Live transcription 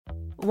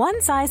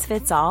One size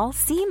fits all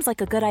seems like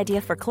a good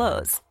idea for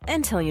clothes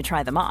until you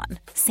try them on.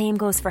 Same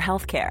goes for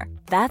healthcare.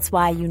 That's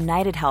why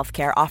United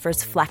Healthcare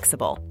offers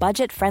flexible,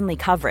 budget-friendly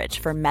coverage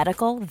for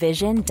medical,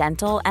 vision,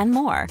 dental, and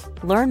more.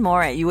 Learn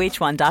more at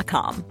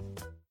uh1.com.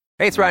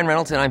 Hey, it's Ryan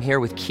Reynolds, and I'm here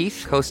with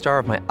Keith, co-star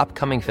of my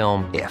upcoming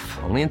film, If,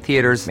 only in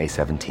theaters May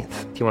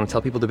 17th. Do you want to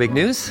tell people the big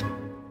news?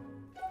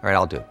 All right,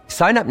 I'll do it.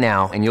 Sign up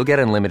now and you'll get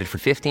unlimited for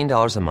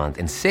 $15 a month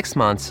and 6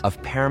 months of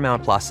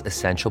Paramount Plus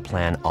Essential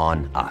Plan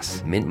on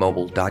us.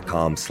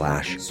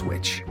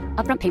 MintMobile.com/switch.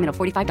 Upfront payment of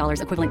 $45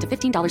 equivalent to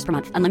 $15 per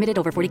month. Unlimited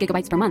over 40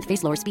 gigabytes per month.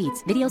 Face lower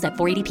speeds. Videos at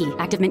 480p.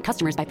 Active Mint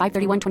customers by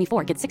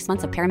 531.24 get 6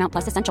 months of Paramount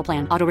Plus Essential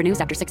Plan. Auto renews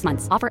after 6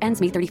 months. Offer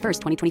ends May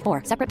 31st,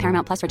 2024. Separate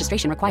Paramount Plus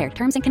registration required.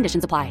 Terms and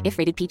conditions apply if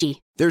rated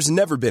PG. There's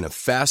never been a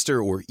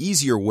faster or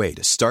easier way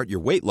to start your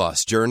weight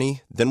loss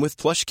journey than with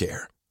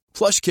PlushCare.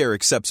 PlushCare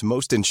accepts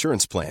most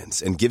insurance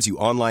plans and gives you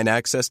online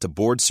access to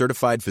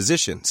board-certified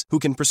physicians who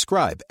can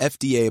prescribe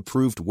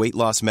FDA-approved weight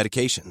loss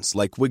medications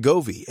like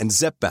Wegovy and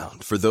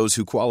Zepbound for those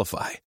who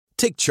qualify.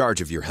 Take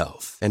charge of your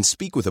health and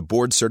speak with a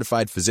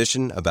board-certified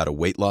physician about a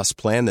weight loss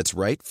plan that's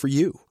right for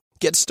you.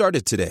 Get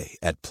started today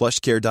at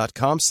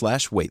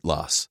plushcare.com/weight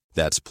loss.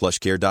 That's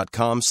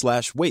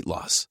plushcare.com/weight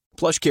loss.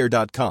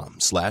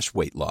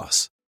 plushcare.com/weight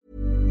loss.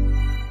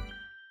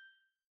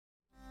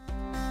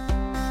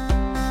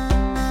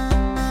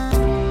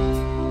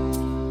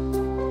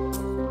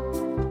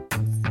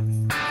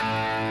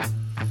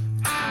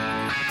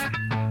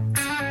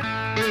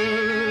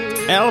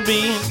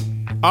 LB,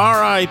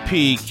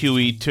 R.I.P.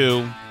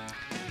 QE2.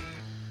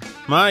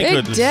 My Big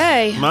goodness.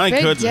 day. My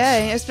Big goodness.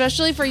 day,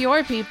 especially for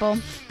your people.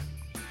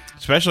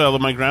 Especially although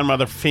my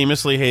grandmother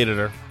famously hated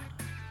her.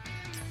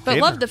 But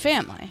Hated loved her. the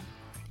family.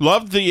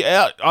 Loved the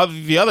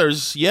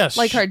others, yes.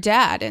 Like her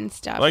dad and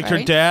stuff, Like her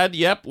right? dad,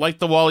 yep. Like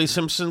the Wally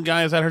Simpson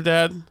guy. Is that her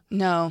dad?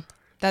 No,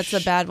 that's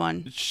a bad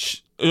one.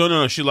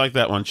 No, she liked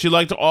that one. She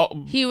liked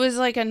all... He was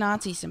like a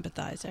Nazi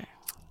sympathizer.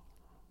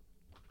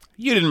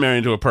 You didn't marry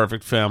into a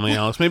perfect family,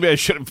 Alice. Maybe I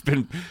should have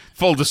been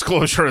full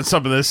disclosure on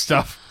some of this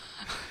stuff.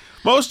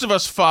 Most of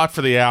us fought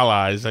for the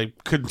Allies. I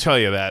couldn't tell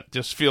you that.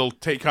 Just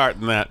take heart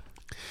in that.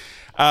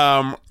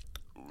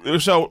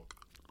 So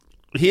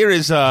here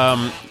is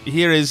okay.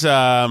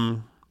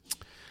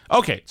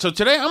 So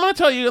today I'm going to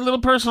tell you a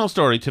little personal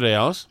story today,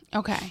 Alice.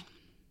 Okay.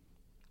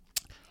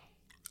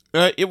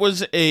 It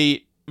was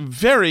a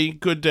very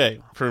good day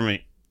for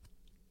me.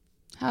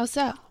 How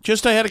so?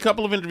 I had a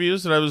couple of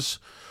interviews that I was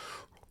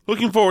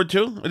looking forward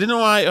to. I didn't know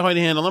how I'd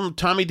handle them.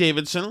 Tommy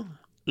Davidson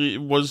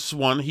was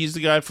one. He's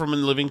the guy from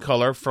In Living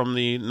Color from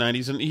the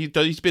 90s, and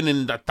he's been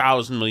in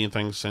 1,000 million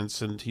things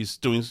since, and he's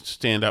doing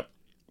stand-up.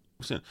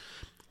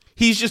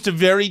 He's just a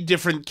very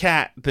different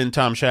cat than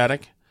Tom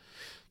Shattuck.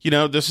 You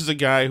know, this is a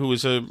guy who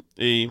is a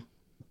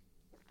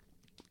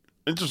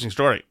interesting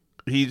story.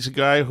 He's a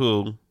guy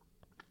who,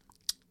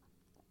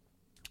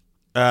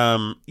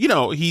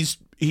 he's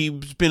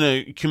been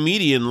a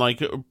comedian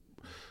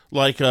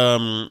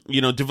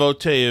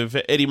devotee of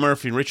Eddie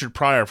Murphy and Richard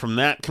Pryor from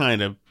that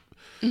kind of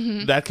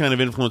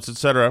influence,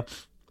 etc.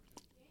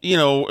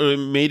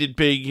 Made it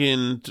big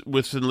in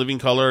Living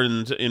Color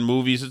and in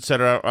movies,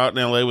 etc. Out in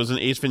L.A. was in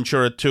Ace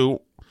Ventura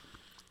 2.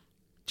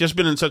 Just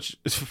been in such,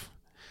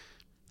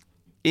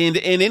 and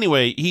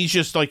anyway, he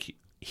just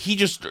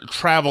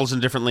travels in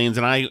different lanes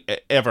than I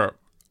ever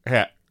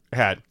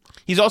had.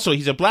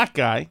 He's a black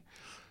guy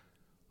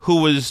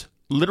who was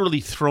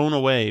literally thrown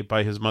away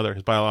by his mother,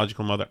 his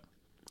biological mother.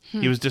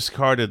 He was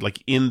discarded,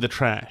 in the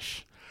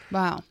trash.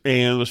 Wow.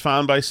 And was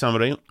found by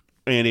somebody,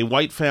 and a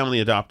white family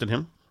adopted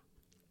him,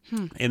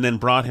 and then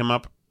brought him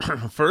up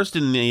first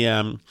in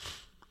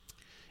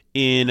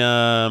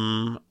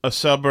a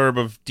suburb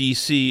of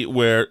D.C.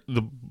 where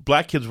the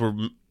black kids were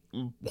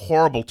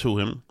horrible to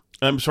him.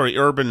 I'm sorry,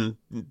 urban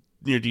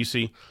near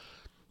D.C.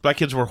 Black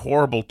kids were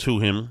horrible to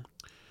him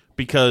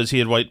because he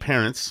had white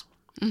parents.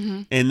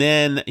 Mm-hmm. And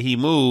then he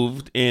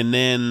moved, and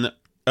then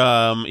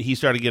he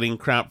started getting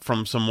crap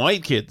from some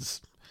white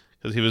kids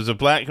because he was a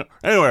black.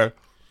 Anyway,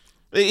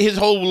 his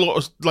whole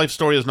life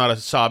story is not a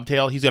sob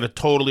tale. He's got a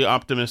totally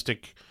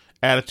optimistic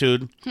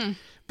attitude.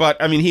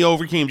 But, I mean, he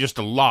overcame just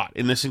a lot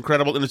in this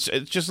incredible... And it's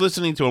just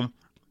listening to him.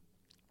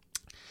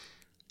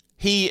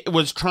 He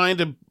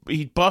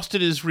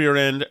busted his rear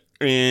end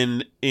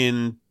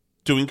in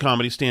doing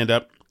comedy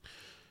stand-up.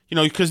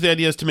 Because the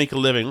idea is to make a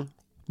living.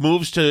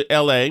 Moves to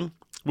L.A.,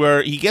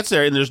 where he gets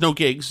there and there's no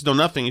gigs, no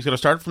nothing. He's going to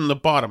start from the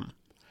bottom.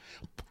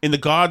 And the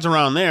gods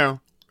around there,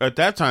 at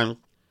that time,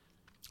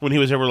 when he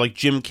was there, were like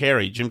Jim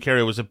Carrey. James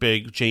Carrey was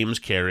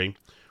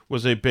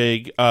a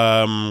big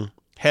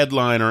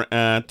headliner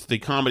at the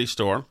Comedy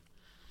Store.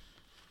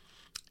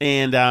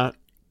 And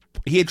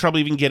he had trouble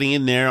even getting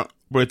in there,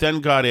 but then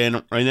got in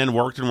and then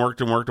worked.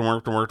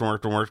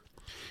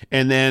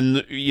 And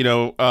then,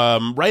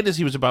 right as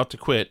he was about to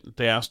quit,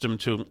 they asked him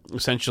to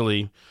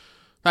essentially,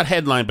 not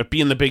headline, but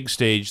be in the big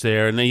stage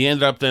there. And he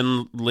ended up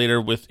then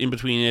later in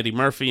between Eddie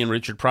Murphy and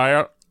Richard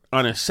Pryor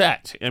on a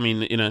set. I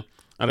mean,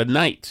 on a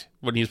night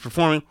when he was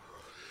performing.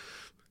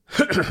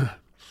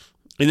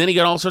 And then he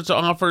got all sorts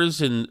of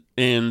offers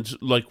and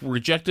like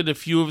rejected a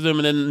few of them,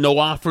 and then no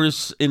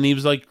offers, and he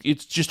was like,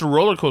 it's just a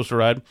roller coaster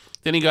ride.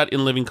 Then he got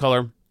In Living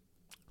Color.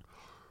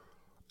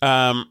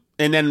 And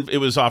then it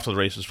was off to the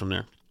races from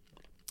there.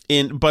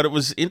 But it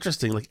was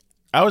interesting. Like,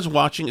 I was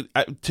watching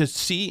to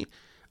see.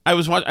 I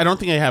don't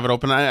think I have it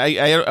open.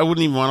 I wouldn't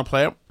even want to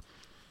play it.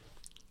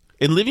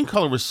 In Living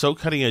Color was so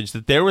cutting edge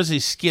that there was a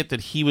skit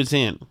that he was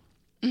in.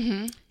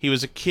 Mm-hmm. He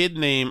was a kid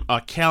named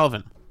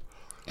Calvin.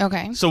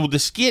 Okay. So the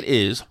skit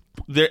is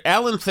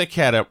Alan Thicke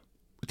had a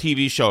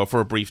TV show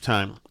for a brief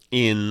time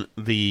in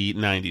the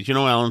 90s. You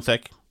know Alan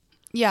Thicke?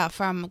 Yeah,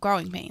 from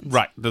Growing Pains.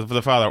 Right,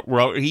 the father.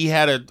 Well, he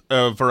had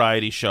a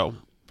variety show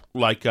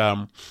like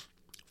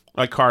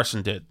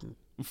Carson did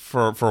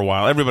for a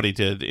while. Everybody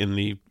did in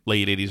the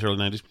late 80s, early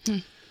 90s.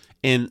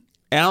 And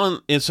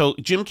so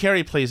Jim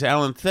Carrey plays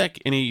Alan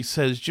Thicke, and he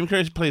says, Jim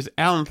Carrey plays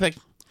Alan Thicke,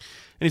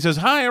 and he says,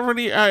 "Hi,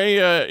 everybody,"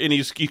 and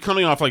he's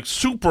coming off like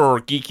super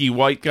geeky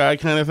white guy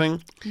kind of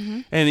thing,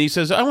 and he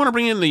says, "I want to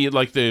bring in the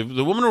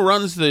woman who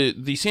runs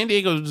the San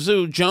Diego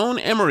Zoo, Joan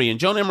Emery," and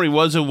Joan Emery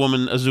was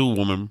a zoo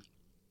woman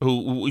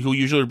who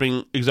usually would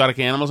bring exotic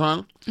animals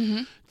on.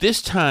 Mm-hmm.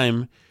 This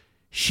time,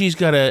 she's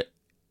got a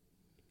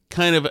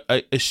kind of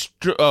a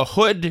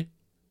hood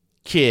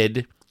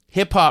kid,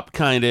 hip hop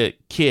kind of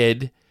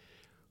kid,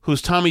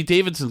 who's Tommy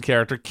Davidson's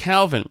character,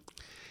 Calvin.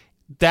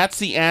 That's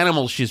the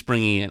animal she's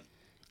bringing in.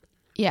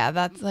 Yeah,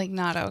 that's like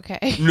not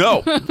okay.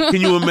 No.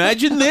 Can you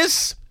imagine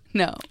this?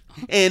 No.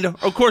 And,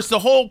 of course, the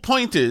whole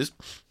point is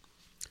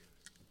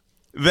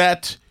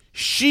that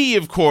she,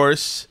 of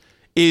course,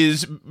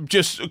 is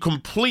just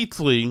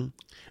completely...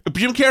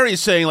 Jim Carrey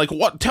is saying, like,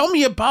 what? Tell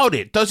me about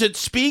it. Does it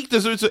speak?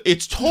 It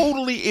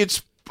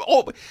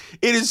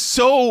is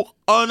so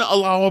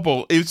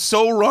unallowable. It's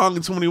so wrong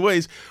in so many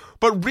ways.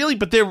 But really,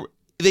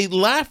 they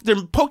laugh.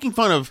 They're poking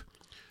fun of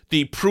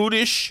the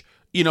prudish,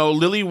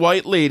 lily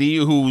white lady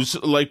who's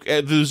like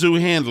the zoo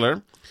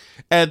handler,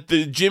 at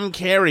the Jim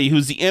Carrey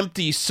who's the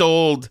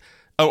empty-souled,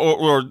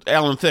 or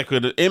Alan Thicke,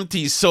 an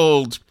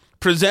empty-souled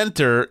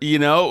presenter,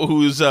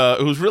 who's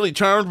really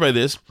charmed by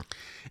this.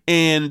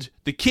 And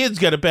the kid's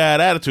got a bad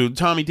attitude.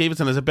 Tommy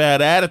Davidson has a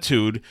bad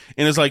attitude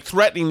and is like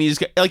threatening these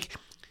guys. Like,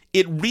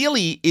 it's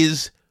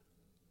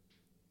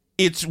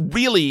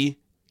really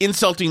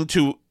insulting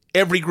to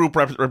every group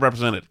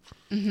represented.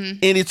 Mm-hmm.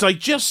 And it's like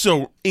just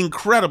so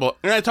incredible.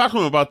 And I talked to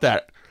him about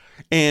that.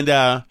 And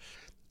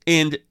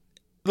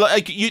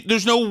like,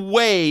 there's no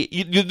way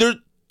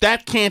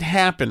that can't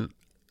happen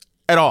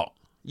at all.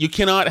 You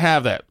cannot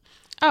have that.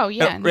 Oh,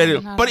 yeah.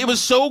 But it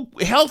was so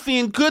healthy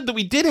and good that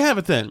we did have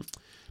it then.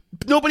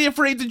 Nobody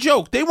afraid to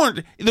joke. They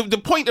weren't. The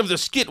point of the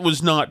skit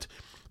was not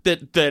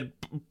that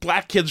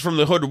black kids from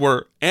the hood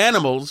were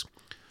animals.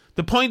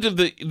 The point of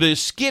the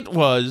skit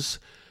was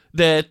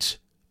that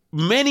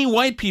many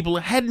white people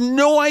had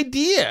no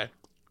idea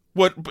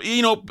what,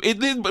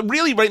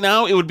 really right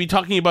now it would be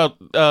talking about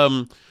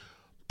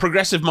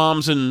progressive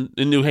moms in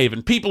New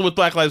Haven, people with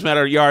Black Lives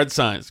Matter yard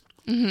signs.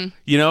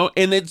 Mm-hmm.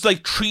 And it's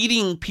like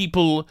treating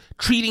people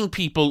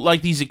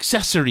like these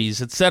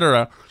accessories,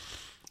 etc.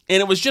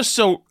 And it was just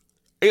so.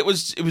 It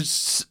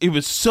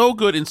was so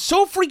good and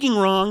so freaking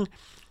wrong,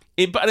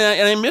 and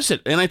I miss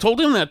it. And I told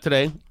him that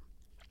today,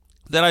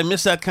 that I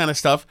miss that kind of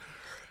stuff.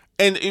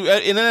 And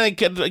then I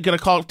get a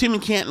call. Tim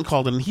and Canton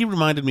called in, and he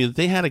reminded me that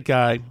they had a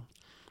guy,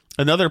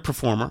 another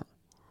performer,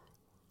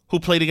 who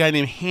played a guy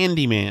named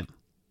Handyman.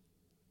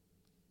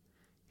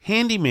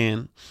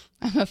 Handyman,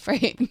 I'm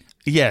afraid.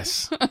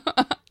 Yes,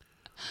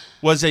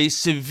 was a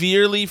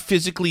severely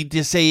physically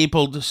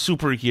disabled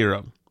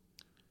superhero,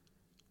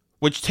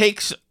 which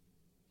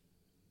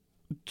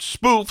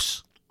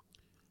spoofs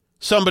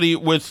somebody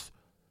with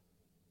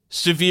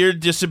severe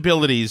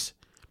disabilities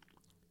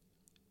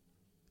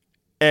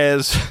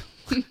as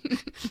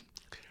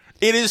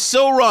it is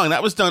so wrong.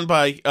 That was done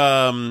by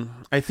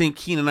I think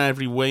Keenan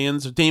Ivory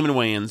Wayans, or Damon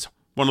Wayans,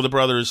 one of the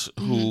brothers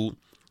who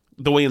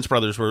the Wayans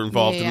brothers were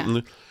involved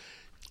in.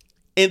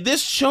 And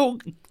this show,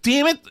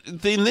 damn it,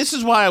 and this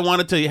is why I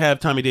wanted to have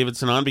Tommy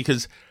Davidson on,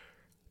 because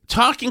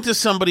talking to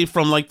somebody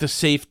from like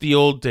the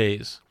old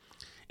days,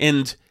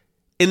 and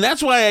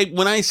that's why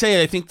when I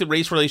say I think the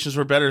race relations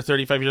were better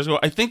 35 years ago,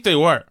 I think they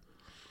were.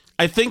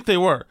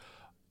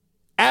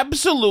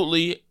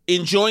 Absolutely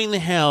enjoying the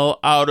hell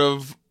out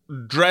of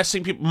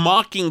dressing people,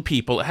 mocking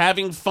people,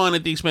 having fun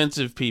at the expense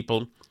of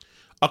people,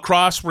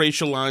 across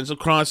racial lines,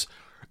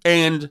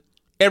 and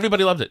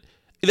everybody loved it.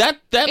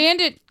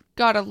 And it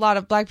got a lot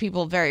of black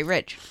people very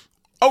rich.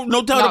 Oh,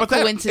 no doubt about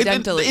that.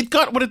 Coincidentally. It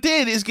got, what it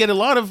did is get a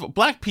lot of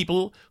black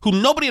people who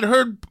nobody had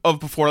heard of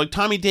before, like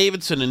Tommy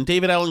Davidson and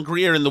David Alan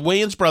Grier and the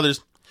Wayans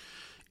brothers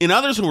and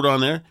others who were on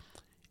there.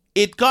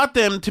 It got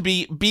them to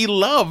be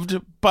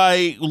beloved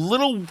by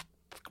little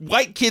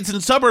white kids in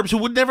suburbs who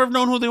would never have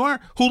known who they were,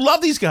 who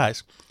love these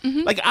guys.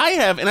 Mm-hmm. Like I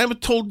have, and I've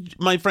told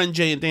my friend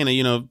Jay and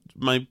Dana,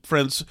 my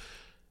friends,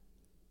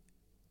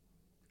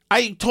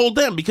 I told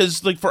them,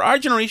 because like for our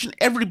generation,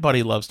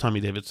 everybody loves Tommy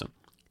Davidson.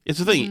 It's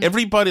the thing. Mm-hmm.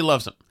 Everybody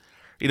loves him.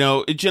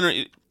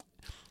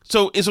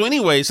 So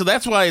anyway, so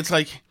that's why it's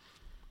like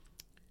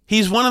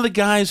he's one of the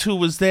guys who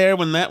was there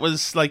when that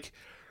was like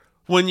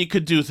when you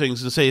could do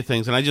things and say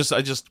things, and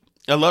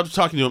I loved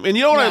talking to him. And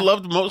you know what I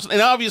loved most?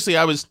 And obviously,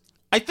 I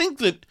think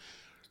that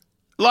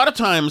a lot of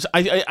times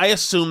I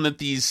assume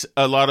that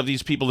a lot of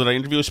these people that I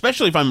interview,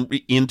 especially if I'm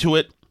into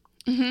it,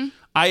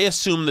 I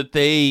assume that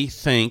they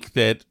think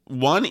that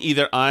one,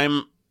 either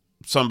I'm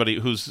somebody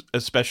who's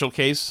a special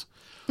case,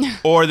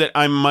 or that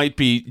I might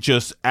be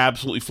just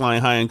absolutely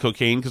flying high on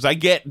cocaine, because I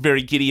get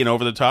very giddy and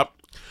over the top.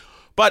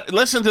 But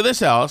listen to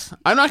this, Alice.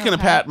 I'm not going to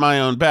pat my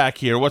own back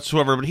here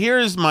whatsoever, but here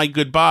is my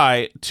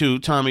goodbye to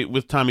Tommy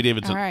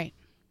Davidson. All right.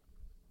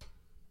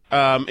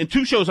 And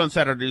 2 shows on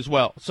Saturday as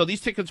well. So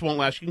these tickets won't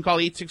last. You can call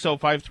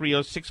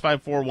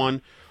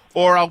 860-530-6541,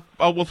 or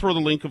we'll throw the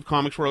link of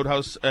Comics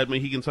Roadhouse at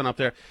Mohegan Sun up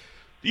there.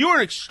 You are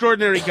an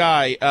extraordinary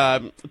guy,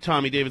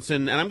 Tommy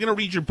Davidson, and I'm going to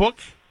read your book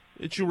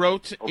that you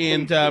wrote.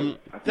 And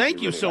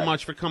thank you so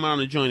much for coming on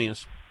and joining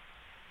us.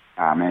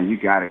 Man, you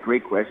got it.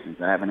 Great questions.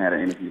 I haven't had an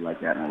interview like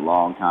that in a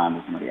long time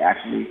where somebody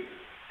actually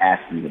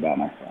asked me about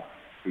myself.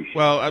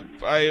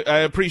 I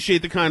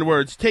appreciate the kind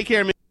words. Take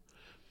care, man.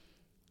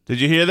 Did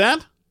you hear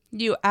that?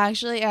 You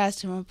actually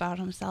asked him about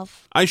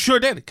himself? I sure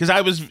did, because I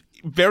was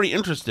very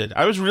interested.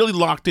 I was really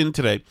locked in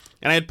today.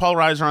 And I had Paul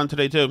Reiser on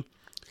today, too,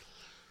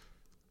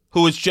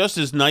 who was just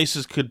as nice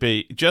as could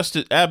be. Just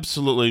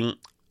absolutely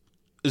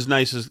as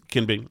nice as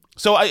can be.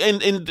 So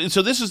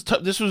so this is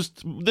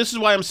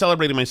why I'm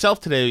celebrating myself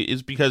today,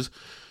 is because,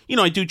 you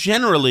know, I do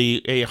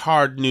generally a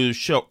hard news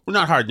show,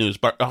 not hard news,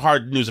 but a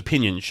hard news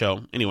opinion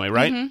show anyway,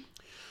 right? Mm-hmm.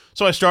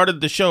 So I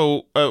started the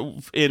show,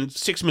 and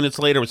 6 minutes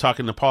later was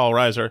talking to Paul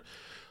Reiser,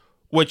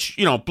 which,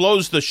 you know,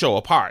 blows the show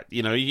apart.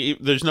 You know, you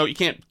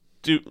can't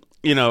do,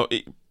 you know,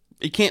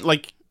 it can't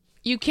like.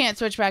 You can't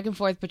switch back and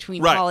forth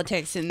between right.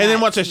 politics and then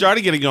once I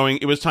started getting going,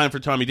 it was time for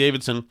Tommy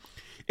Davidson.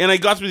 And I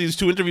got through these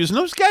 2 interviews, and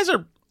those guys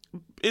are,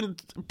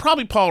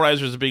 probably Paul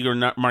Reiser is a bigger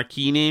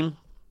marquee name,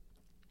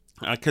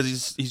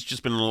 because he's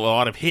just been in a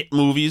lot of hit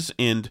movies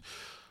and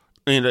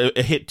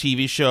a hit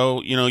TV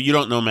show. You know, you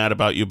don't know Mad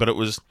About You, but it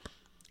was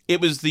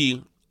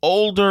the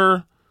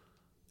older,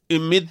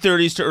 in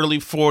mid-30s to early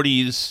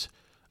 40s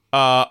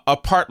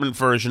apartment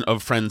version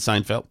of Friends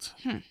Seinfeld.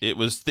 It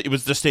was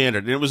the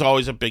standard, and it was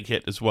always a big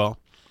hit as well.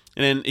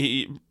 And then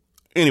he's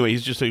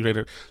just a great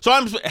actor. So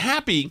I'm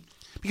happy,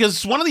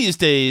 because one of these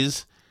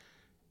days,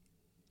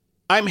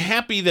 I'm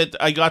happy that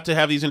I got to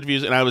have these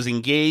interviews and I was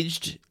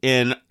engaged,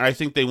 and I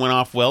think they went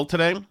off well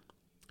today.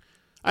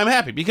 I'm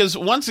happy because,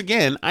 once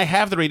again, I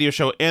have the radio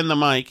show and the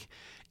mic,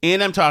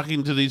 and I'm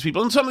talking to these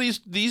people. And some of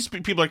these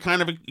people are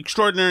kind of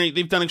extraordinary.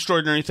 They've done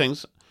extraordinary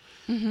things.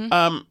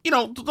 Mm-hmm. You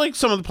know, like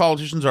some of the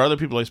politicians or other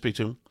people I speak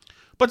to.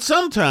 But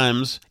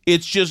sometimes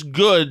it's just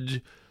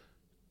good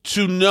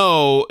to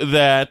know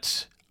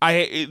that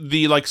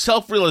the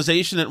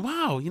self-realization that,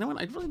 wow, you know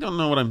what, I really don't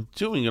know what I'm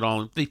doing at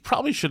all. They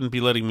probably shouldn't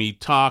be letting me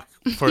talk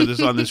for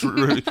this on this.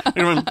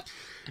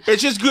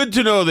 It's just good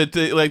to know that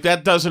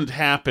that doesn't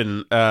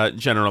happen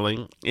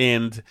generally,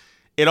 and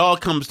it all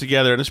comes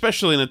together, and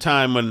especially in a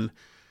time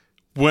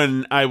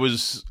when I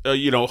was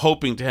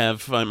hoping to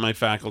have my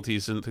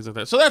faculties and things like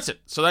that. So that's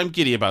it. So I'm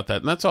giddy about that,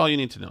 and that's all you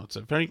need to know. It's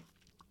a very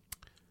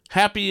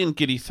happy and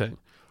giddy thing.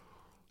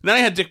 Then I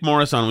had Dick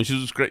Morris on, which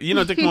was great. You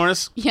know Dick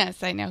Morris?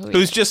 Yes, I know who he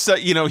Who's is. just,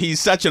 he's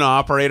such an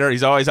operator.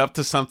 He's always up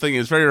to something.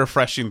 It's very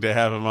refreshing to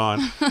have him on.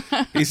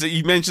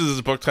 He mentions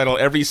his book title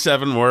every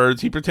 7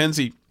 words. He pretends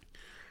he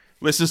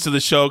listens to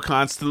the show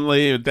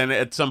constantly. Then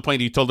at some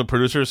point he told the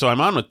producer, so I'm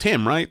on with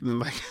Tim, right?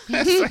 And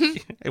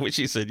I wish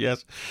he said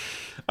yes.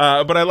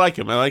 But I like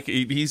him.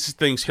 He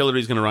thinks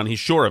Hillary's going to run. He's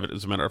sure of it,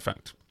 as a matter of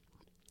fact.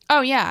 Oh,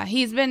 yeah.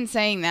 He's been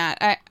saying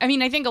that. I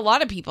mean, I think a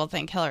lot of people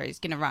think Hillary's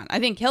going to run. I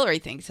think Hillary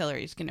thinks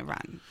Hillary's going to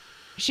run.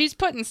 She's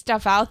putting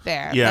stuff out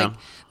there. Yeah. Like,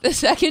 the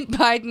second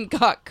Biden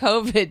got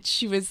COVID,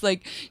 she was,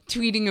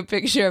 tweeting a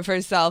picture of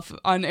herself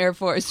on Air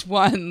Force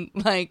One.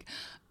 Like,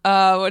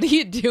 what are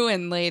you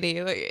doing,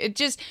 lady?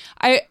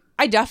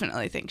 I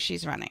definitely think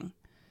she's running.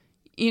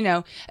 You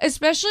know,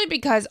 especially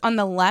because on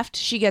the left,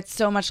 she gets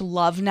so much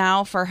love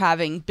now for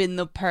having been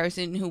the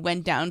person who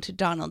went down to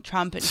Donald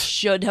Trump and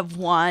should have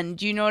won.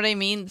 Do you know what I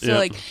mean?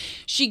 So,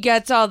 she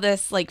gets all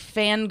this,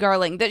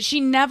 fangirling that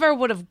she never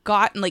would have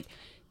gotten.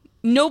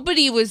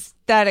 Nobody was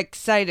that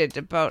excited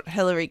about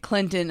Hillary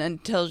Clinton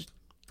until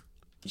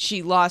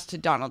she lost to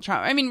Donald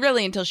Trump. I mean,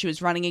 really, until she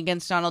was running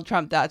against Donald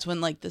Trump. That's when,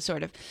 the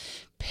sort of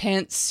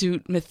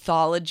pantsuit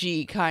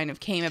mythology kind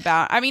of came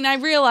about. I mean, I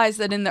realized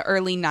that in the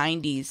early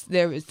 90s,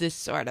 there was this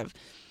sort of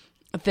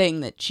thing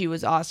that she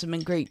was awesome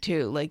and great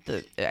too. What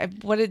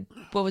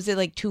was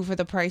it, 2 for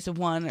the price of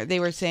 1? Or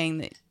they were saying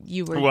that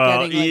you were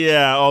getting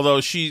yeah,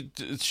 although she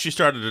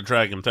started to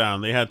drag him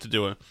down. They had to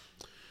do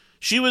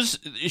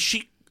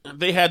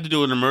they had to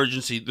do an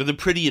emergency. The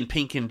Pretty in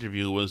Pink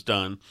interview was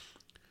done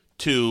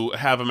to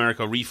have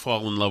America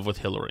re-fall in love with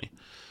Hillary.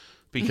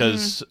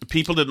 Because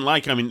people didn't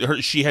like. I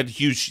mean, she had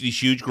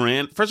these huge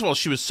grant. First of all,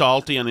 she was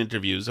salty on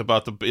interviews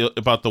about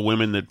the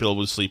women that Bill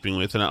was sleeping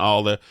with and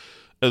all the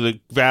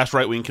vast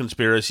right wing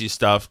conspiracy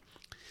stuff.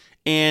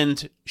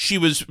 And she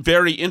was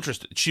very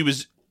interested. She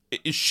was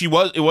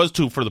it was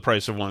two for the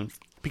price of one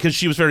because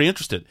she was very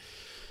interested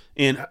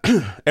in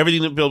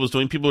everything that Bill was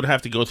doing. People would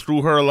have to go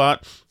through her a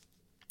lot.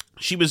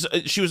 She was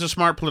a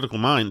smart political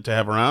mind to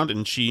have around,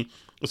 and she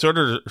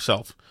asserted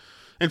herself.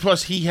 And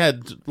plus, he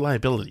had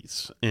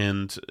liabilities,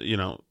 and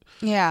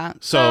Yeah.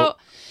 So,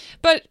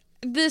 but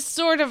this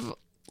sort of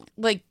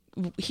like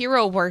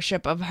hero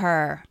worship of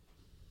her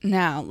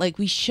now, like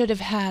we should have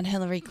had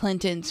Hillary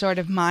Clinton sort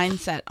of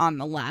mindset on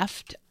the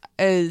left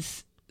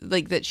is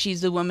like that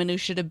she's the woman who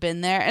should have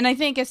been there. And I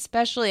think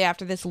especially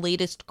after this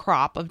latest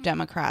crop of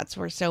Democrats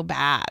were so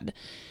bad,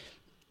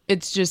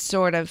 it's just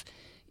sort of,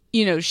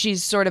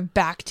 she's sort of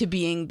back to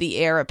being the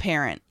heir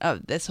apparent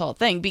of this whole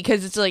thing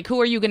because it's like,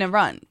 who are you going to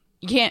run?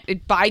 You can't,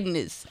 Biden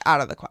is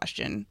out of the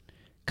question.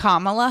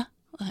 Kamala?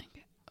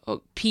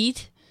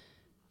 Pete?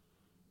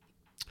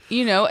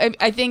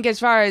 I think as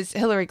far as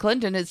Hillary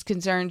Clinton is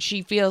concerned,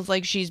 she feels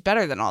like she's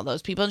better than all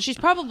those people. And she's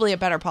probably a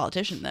better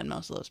politician than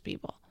most of those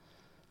people.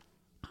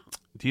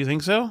 Do you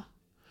think so?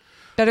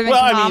 Better than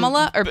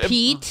Kamala or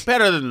Pete?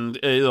 Better than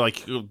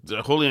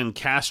Julian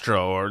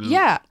Castro or in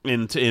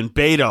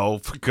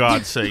Beto, for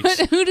God's sakes.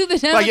 Who do the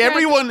Democrats... Like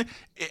everyone,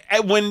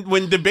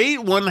 when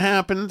debate one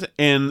happened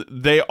and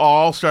they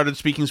all started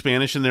speaking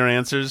Spanish in their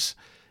answers,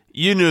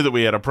 you knew that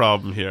we had a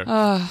problem here.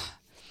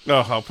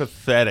 Oh, how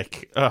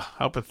pathetic. Oh,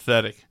 how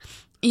pathetic.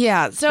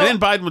 Yeah, so... And then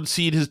Biden would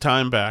cede his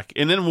time back.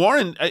 And then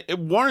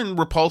Warren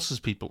repulses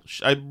people.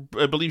 I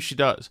believe she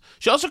does.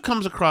 She also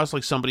comes across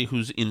like somebody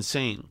who's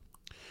insane.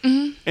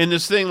 Mm-hmm. And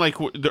this thing, like,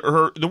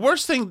 the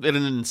worst thing that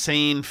an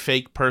insane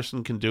fake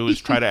person can do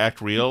is try to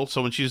act real.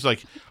 So when she's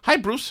like, "Hi,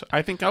 Bruce,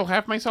 I think I'll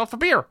have myself a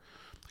beer.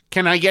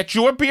 Can I get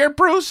you a beer,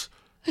 Bruce?"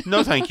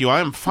 "No, thank you. I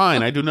am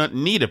fine. I do not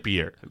need a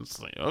beer." It's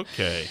like,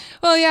 okay.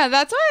 Well, yeah,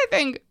 that's why I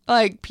think,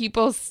 like,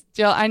 people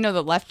still, I know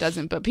the left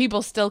doesn't, but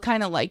people still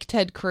kind of like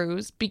Ted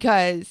Cruz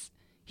because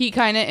he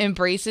kind of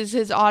embraces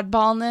his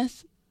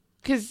oddballness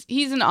because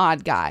he's an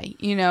odd guy,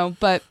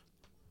 but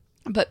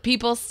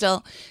people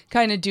still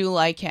kind of do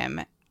like him.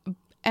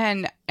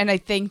 And I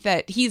think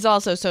that he's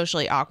also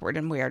socially awkward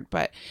and weird,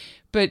 but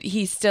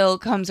he still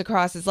comes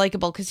across as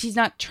likable because he's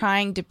not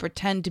trying to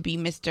pretend to be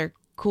Mr.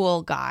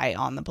 Cool guy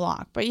on the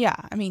block. But yeah,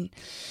 I mean,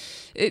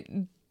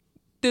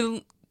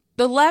 the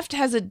left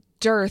has a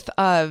dearth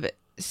of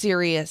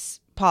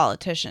serious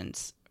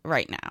politicians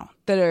right now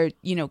that are,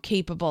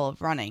 capable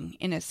of running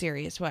in a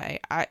serious way.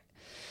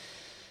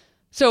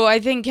 So I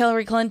think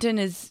Hillary Clinton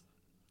is,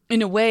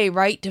 in a way,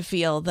 right to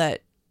feel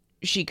that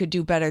she could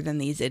do better than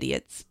these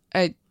idiots.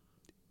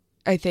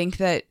 I think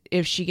that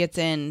if she gets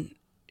in,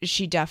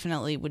 she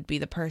definitely would be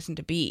the person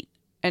to beat.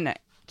 And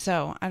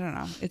so, I don't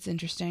know. It's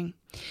interesting.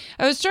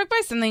 I was struck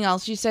by something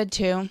else you said,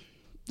 too.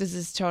 This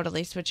is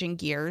totally switching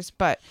gears,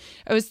 but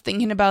I was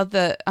thinking about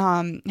the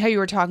how you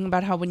were talking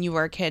about how when you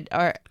were a kid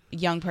or a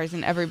young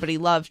person, everybody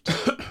loved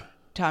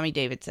Tommy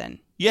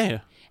Davidson. Yeah.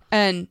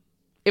 And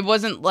it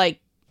wasn't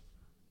like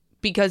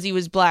because he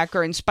was black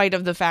or in spite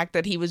of the fact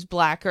that he was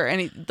black or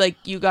any, like,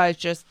 you guys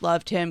just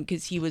loved him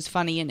because he was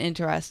funny and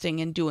interesting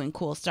and doing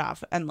cool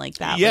stuff. And like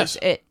that was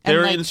it. And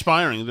they're like,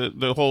 inspiring.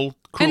 The whole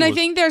crew. And I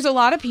think there's a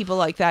lot of people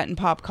like that in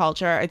pop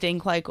culture. I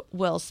think like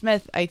Will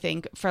Smith, I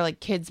think for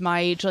like kids my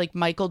age, like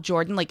Michael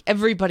Jordan, like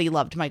everybody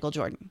loved Michael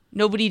Jordan.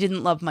 Nobody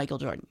didn't love Michael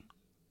Jordan.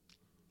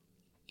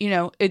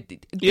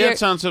 That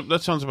sounds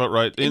about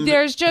right. And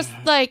there's just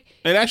like...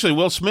 And actually,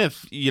 Will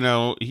Smith,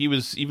 he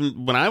was,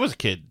 even when I was a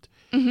kid,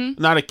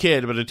 not a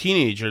kid, but a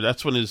teenager,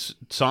 that's when his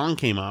song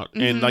came out.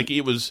 Mm-hmm. And like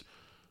it was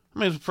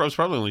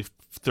probably only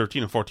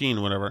 13 or 14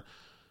 or whatever.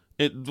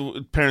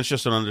 Parents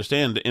just don't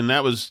understand. And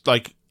that was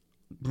like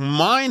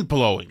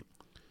mind-blowing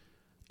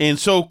and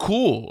so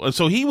cool. And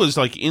so he was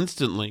like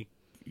instantly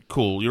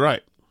cool. You're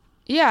right.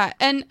 Yeah,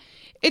 and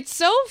it's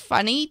so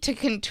funny to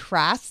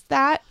contrast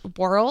that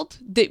world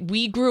that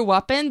we grew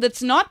up in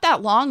that's not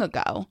that long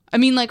ago. I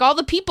mean, like all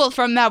the people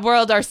from that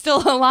world are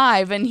still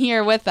alive and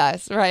here with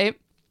us, right?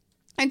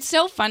 It's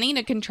so funny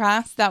to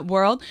contrast that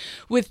world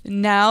with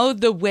now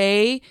the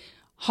way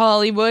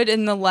Hollywood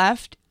and the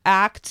left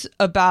acts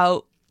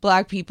about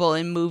black people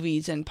in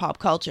movies and pop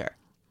culture.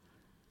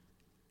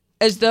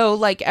 As though,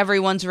 like,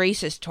 everyone's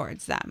racist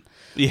towards them.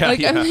 Yeah,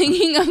 like, I'm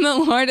thinking of the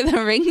Lord of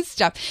the Rings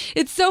stuff.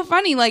 It's so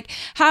funny. Like,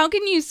 how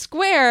can you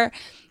square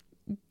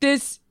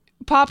this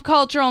pop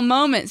cultural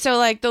moment? So,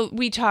 like,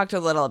 we talked a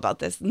little about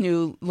this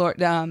new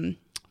Lord,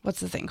 what's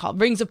the thing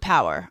called? Rings of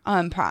Power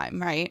on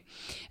Prime, right?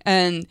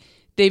 And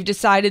they've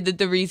decided that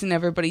the reason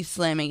everybody's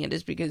slamming it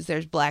is because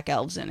there's black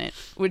elves in it,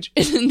 which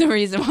isn't the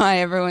reason why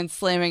everyone's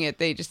slamming it.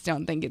 They just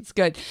don't think it's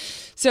good.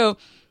 So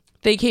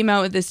they came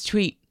out with this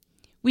tweet.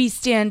 "We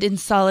stand in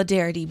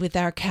solidarity with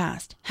our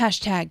cast.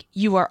 #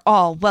 you are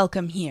all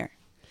welcome here."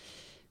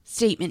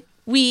 Statement.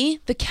 "We,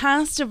 the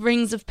cast of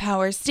Rings of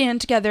Power,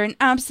 stand together in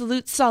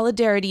absolute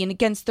solidarity and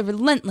against the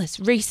relentless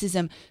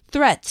racism,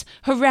 threats,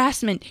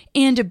 harassment,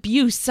 and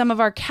abuse some of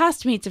our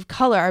castmates of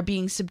color are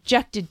being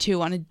subjected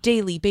to on a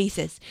daily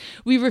basis.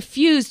 We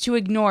refuse to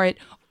ignore it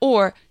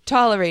or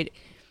tolerate it."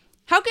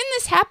 How can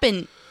this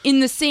happen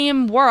in the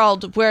same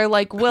world where,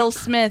 like, Will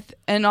Smith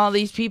and all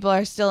these people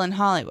are still in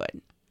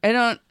Hollywood?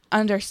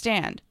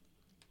 understand.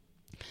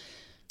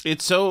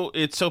 It's so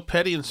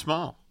petty and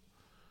small.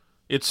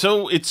 It's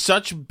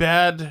such a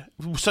bad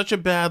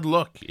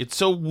look. It's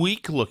so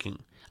weak looking.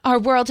 Our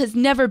world has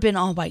never been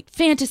all white.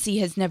 Fantasy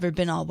has never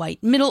been all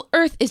white. Middle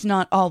Earth is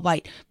not all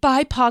white.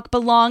 BIPOC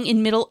belong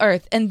in Middle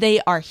Earth, and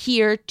they are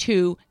here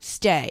to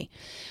stay.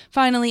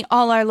 Finally,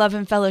 all our love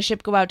and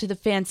fellowship go out to the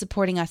fans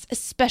supporting us,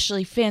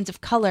 especially fans of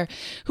color,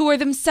 who are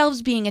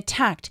themselves being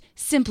attacked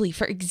simply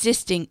for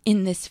existing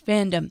in this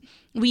fandom.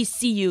 We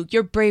see you,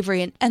 your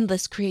bravery and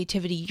endless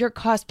creativity, your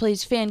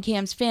cosplays, fan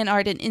cams, fan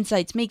art, and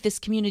insights make this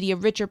community a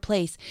richer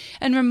place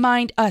and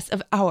remind us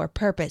of our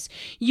purpose.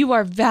 You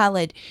are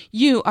valid,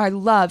 you are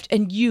loved,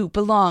 and you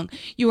belong.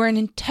 You are an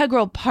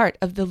integral part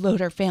of the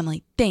Loader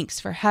family. Thanks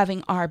for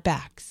having our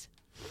backs.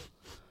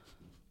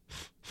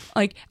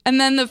 And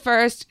then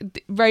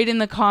right in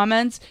the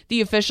comments,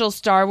 the official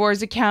Star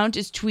Wars account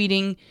is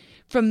tweeting,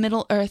 "From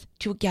Middle Earth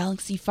to a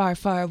galaxy far,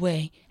 far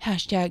away.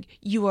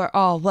 # you are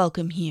all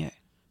welcome here."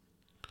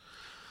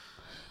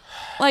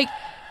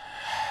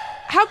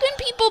 How can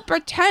people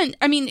pretend?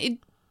 I mean,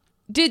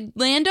 did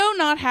Lando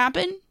not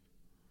happen?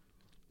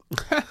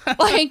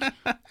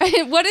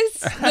 What is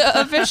the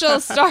official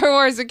Star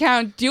Wars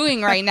account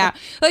doing right now?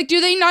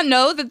 Do they not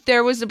know that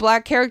there was a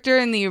black character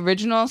in the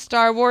original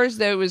Star Wars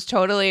that was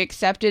totally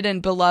accepted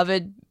and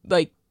beloved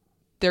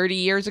 30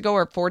 years ago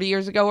or 40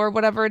 years ago or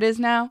whatever it is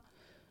now?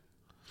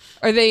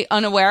 Are they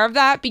unaware of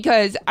that?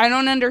 Because I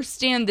don't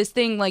understand this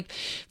thing.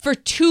 For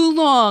too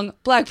long,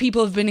 black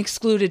people have been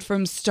excluded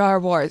from Star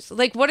Wars.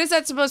 What is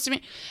that supposed to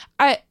mean?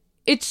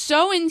 It's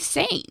so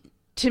insane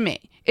to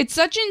me. It's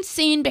such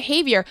insane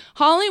behavior.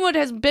 Hollywood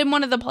has been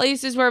one of the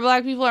places where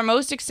black people are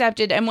most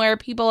accepted and where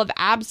people have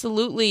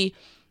absolutely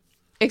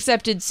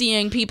accepted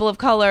seeing people of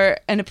color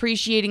and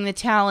appreciating the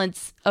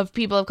talents of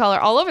people of color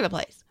all over the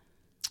place.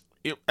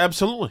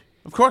 Absolutely.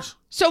 Of course.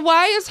 So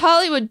why is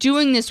Hollywood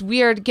doing this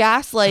weird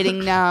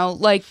gaslighting now?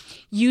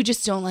 You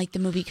just don't like the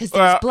movie because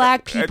there's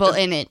black people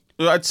in it.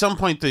 At some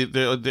point,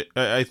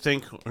 I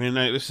think,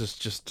 this is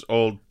just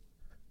old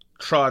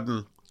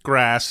trodden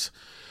grass.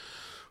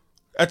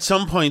 At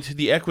some point,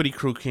 the equity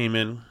crew came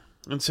in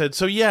and said,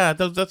 so yeah,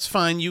 that's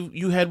fine.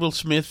 You had Will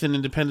Smith in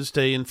Independence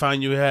Day, and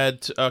fine, you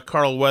had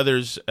Carl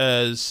Weathers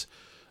as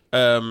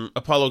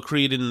Apollo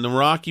Creed in the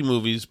Rocky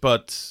movies,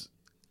 but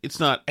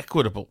it's not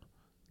equitable.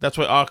 That's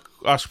why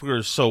Oscar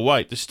is so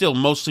white. There's still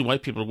mostly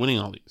white people winning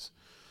all these.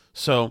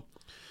 So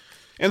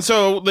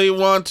they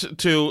want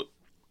to,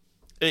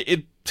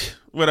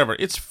 whatever.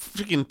 It's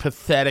freaking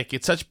pathetic.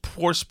 It's such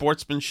poor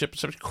sportsmanship,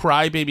 such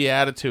crybaby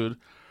attitude.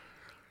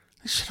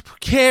 Who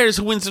cares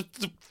who wins?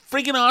 The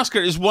freaking Oscar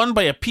is won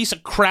by a piece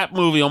of crap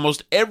movie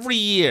almost every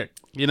year,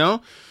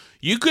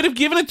 You could have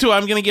given it to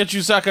I'm Gonna Get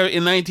You Sucker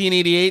in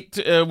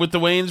 1988 with the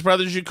Wayans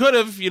brothers. You could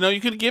have, you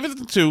could have given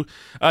it to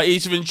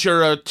Ace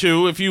Ventura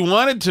 2 if you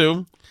wanted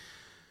to.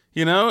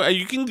 You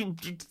can.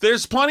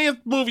 There's plenty of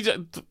movies.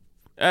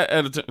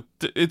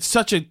 It's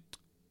such a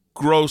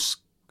gross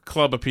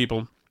club of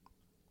people.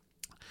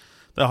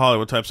 The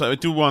Hollywood types. I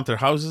do want their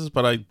houses,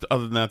 but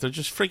other than that, they're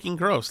just freaking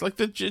gross. Like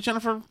the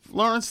Jennifer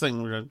Lawrence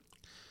thing.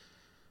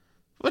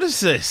 What is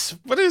this?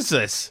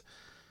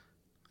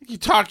 You're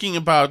talking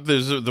about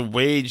there's the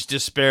wage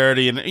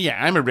disparity, and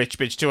yeah, I'm a rich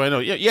bitch too. I know.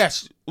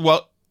 Yes.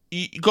 Well,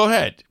 go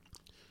ahead.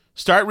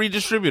 Start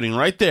redistributing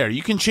right there.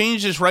 You can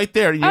change this right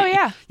there.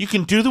 You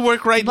can do the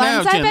work right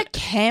now. Once I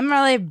became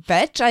really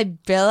rich, I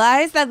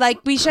realized that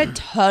we should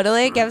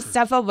totally give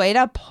stuff away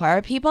to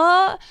poor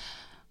people.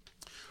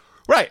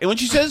 Right, and when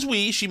she says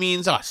we, she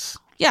means us.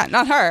 Yeah,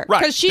 not her.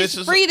 Right. Because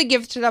she's free to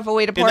give stuff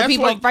away to poor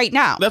people right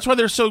now. That's why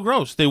they're so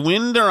gross. They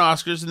win their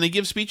Oscars and they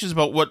give speeches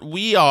about what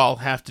we all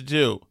have to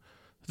do.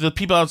 The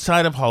people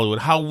outside of Hollywood,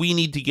 how we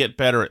need to get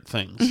better at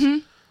things.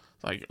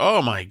 Mm-hmm.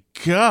 Oh my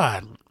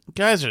God.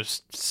 Guys are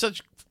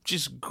such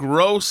just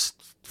gross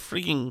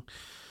freaking,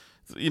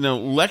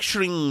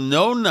 lecturing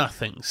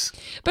know-nothings.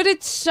 But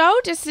it's so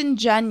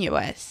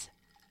disingenuous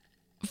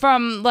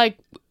from,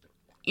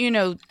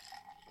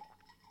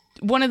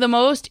 one of the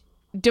most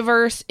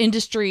diverse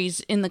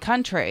industries in the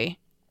country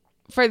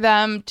for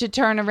them to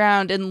turn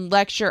around and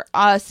lecture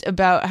us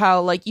about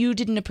how, you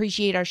didn't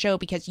appreciate our show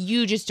because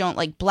you just don't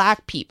like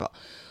black people.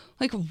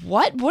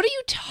 What? What are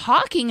you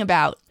talking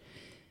about?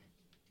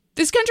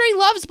 This country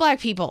loves black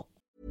people.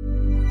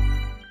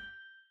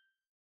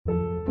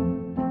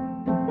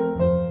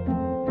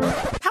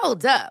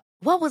 Hold up.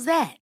 What was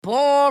that?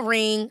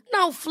 Boring.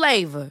 No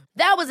flavor.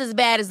 That was as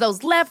bad as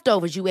those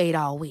leftovers you ate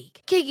all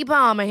week. Keke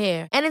Palmer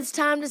here, and it's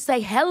time to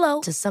say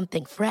hello to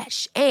something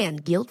fresh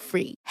and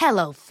guilt-free.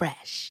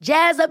 HelloFresh.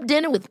 Jazz up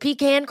dinner with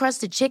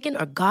pecan-crusted chicken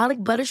or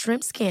garlic butter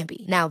shrimp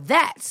scampi. Now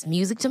that's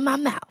music to my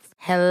mouth.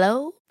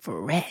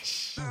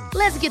 HelloFresh.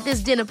 Let's get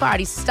this dinner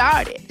party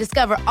started.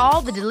 Discover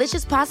all the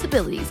delicious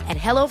possibilities at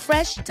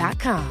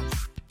HelloFresh.com.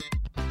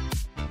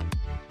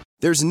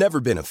 There's never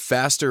been a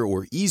faster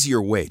or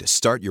easier way to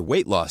start your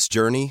weight loss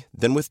journey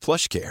than with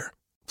PlushCare.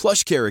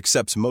 PlushCare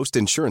accepts most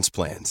insurance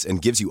plans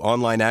and gives you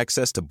online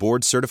access to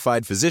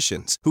board-certified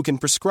physicians who can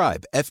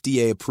prescribe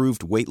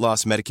FDA-approved weight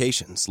loss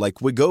medications like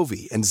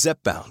Wegovy and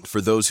Zepbound for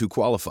those who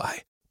qualify.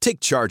 Take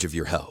charge of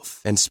your health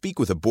and speak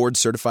with a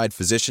board-certified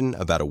physician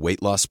about a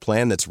weight loss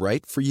plan that's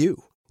right for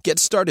you. Get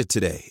started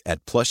today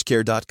at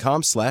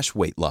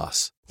plushcare.com/weight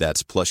loss.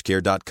 That's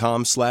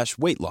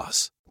plushcare.com/weight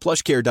loss.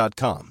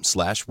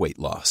 plushcare.com/weight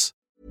loss.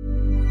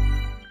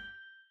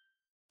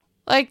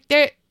 Like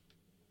they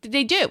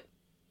do.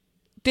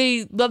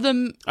 They love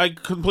them. I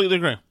completely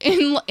agree.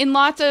 In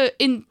lots of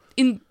in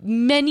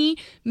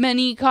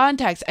many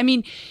contexts. I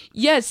mean,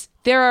 yes,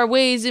 there are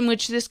ways in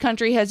which this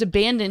country has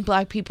abandoned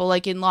Black people,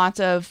 like in lots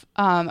of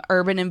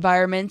urban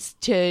environments,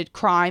 to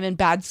crime and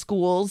bad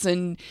schools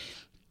and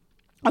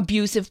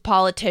abusive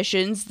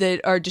politicians that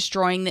are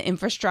destroying the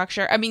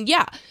infrastructure. I mean,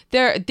 yeah,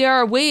 there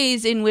are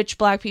ways in which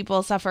Black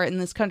people suffer in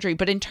this country,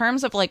 but in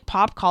terms of like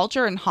pop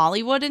culture and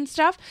Hollywood and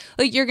stuff,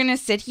 like you're gonna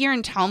sit here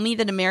and tell me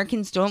that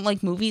Americans don't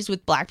like movies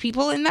with Black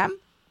people in them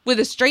with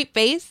a straight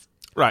face?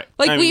 Right.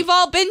 Like, we've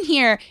all been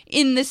here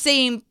in the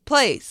same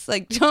place.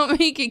 Like, don't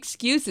make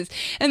excuses.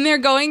 And they're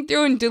going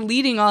through and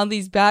deleting all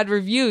these bad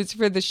reviews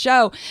for the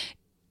show,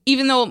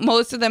 even though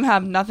most of them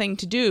have nothing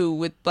to do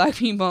with Black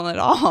people at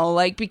all,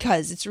 like,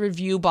 because it's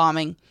review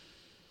bombing.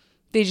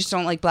 They just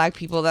don't like Black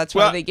people. That's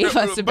why they gave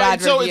us a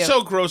bad review. It's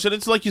so gross. And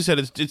it's like you said,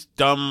 it's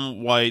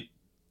dumb white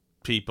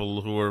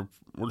people who are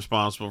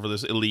responsible for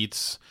this,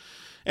 elites.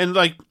 And,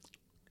 like,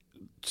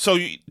 so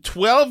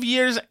 12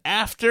 years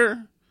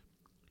after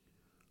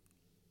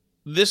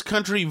this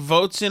country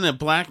votes in a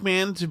Black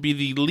man to be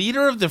the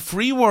leader of the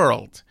free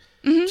world,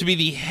 to be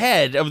the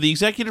head of the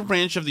executive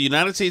branch of the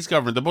United States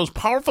government, the most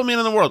powerful man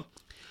in the world.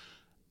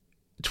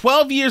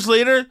 12 years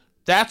later,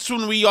 that's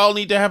when we all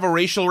need to have a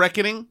racial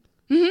reckoning?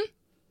 Mm-hmm.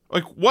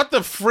 Like, what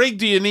the frig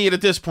do you need at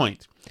this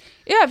point?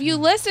 Yeah, if you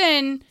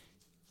listen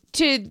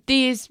to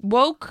these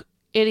woke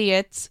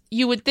idiots,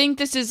 you would think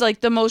this is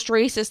like the most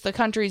racist the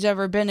country's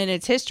ever been in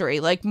its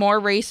history, like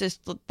more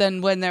racist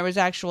than when there was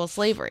actual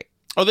slavery.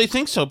 Oh, they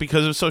think so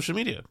because of social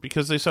media,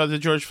 because they saw the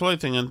George Floyd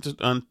thing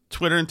on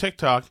Twitter and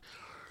TikTok,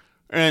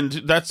 and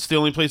that's the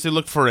only place they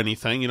look for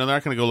anything. You know, they're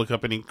not going to go look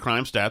up any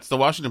crime stats. The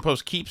Washington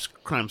Post keeps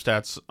crime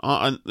stats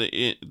on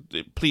the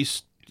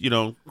police, you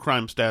know,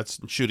 crime stats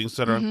and shootings,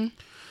 etc. Mm-hmm.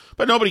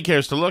 But nobody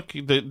cares to look.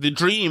 The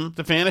dream,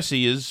 the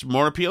fantasy is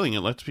more appealing.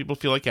 It lets people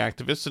feel like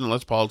activists, and it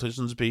lets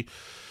politicians be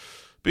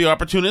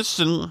opportunists,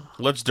 and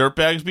lets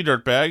dirtbags be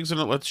dirtbags, and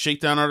it lets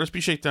shakedown artists be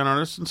shakedown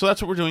artists. And so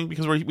that's what we're doing,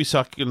 because we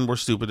suck and we're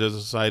stupid as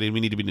a society and we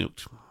need to be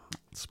nuked.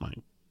 That's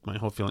my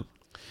whole feeling.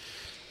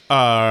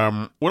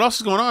 What else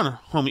is going on,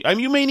 homie? I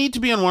mean, you may need to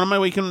be on one of my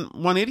Waking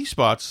 180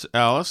 spots,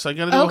 Alice. I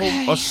got to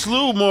do a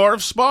slew more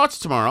of spots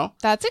tomorrow.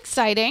 That's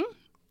exciting.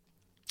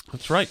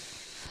 That's right.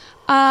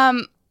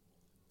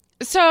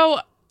 So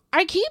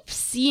I keep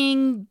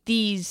seeing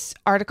these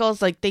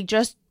articles, like they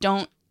just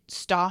don't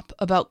stop,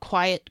 about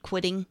quiet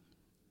quitting.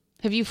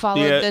 Have you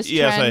followed this trend?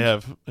 Yes,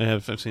 I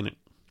have. I've seen it.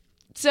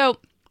 So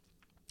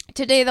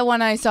today the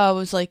one I saw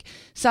was like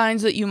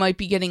signs that you might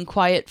be getting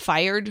quiet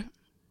fired.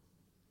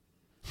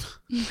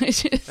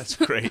 Which is that's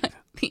great.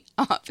 The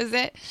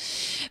opposite.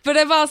 But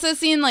I've also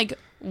seen like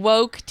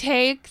woke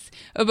takes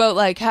about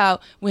like how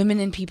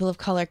women and people of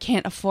color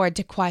can't afford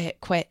to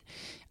quiet quit.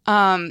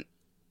 You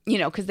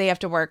know, because they have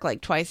to work like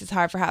twice as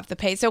hard for half the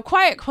pay. So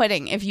quiet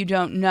quitting, if you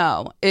don't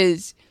know,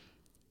 it's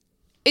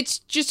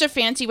just a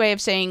fancy way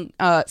of saying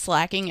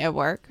slacking at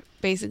work,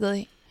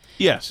 basically.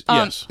 Yes,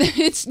 yes.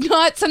 It's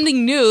not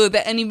something new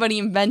that anybody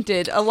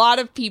invented. A lot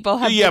of people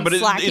have been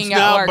slacking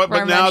at work for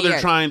but now many they're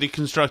years. trying to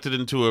construct it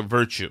into a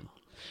virtue.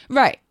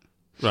 Right.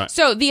 Right.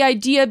 So the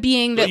idea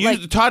being that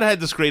Todd had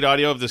this great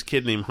audio of this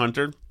kid named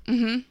Hunter,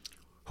 who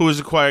was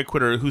a quiet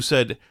quitter, who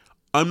said,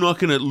 "I'm not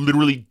going to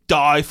literally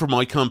die for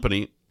my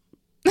company."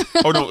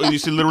 Oh no, he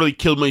said literally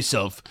kill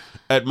myself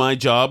at my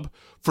job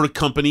for a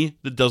company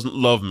that doesn't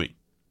love me.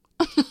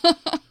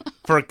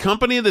 For a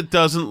company that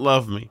doesn't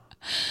love me.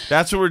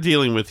 That's what we're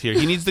dealing with here.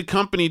 He needs the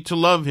company to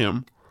love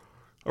him,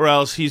 or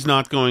else he's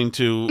not going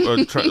to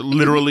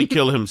literally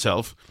kill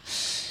himself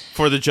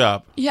for the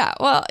job. Yeah,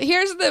 well,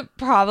 here's the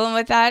problem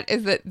with that,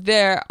 is that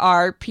there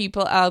are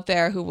people out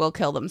there who will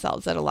kill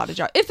themselves at a lot of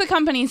jobs. If the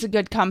company's a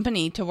good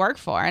company to work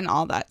for and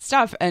all that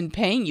stuff, and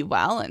paying you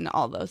well and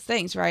all those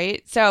things,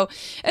 right? So,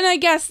 and I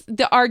guess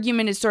the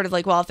argument is sort of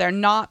like, well, if they're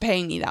not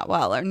paying me that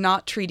well or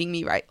not treating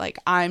me right, like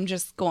I'm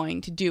just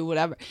going to do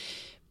whatever.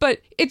 But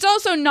it's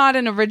also not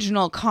an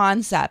original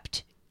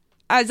concept,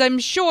 as I'm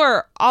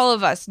sure all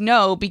of us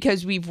know,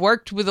 because we've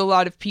worked with a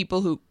lot of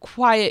people who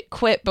quiet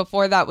quit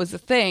before that was a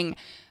thing.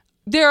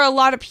 There are a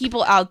lot of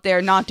people out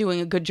there not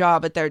doing a good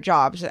job at their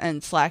jobs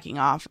and slacking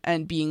off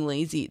and being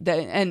lazy,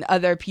 and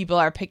other people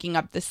are picking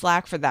up the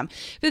slack for them.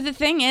 But the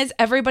thing is,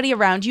 everybody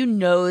around you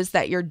knows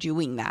that you're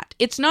doing that.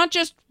 It's not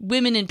just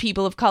women and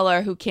people of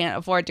color who can't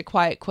afford to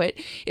quiet quit.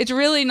 It's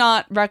really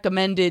not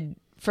recommended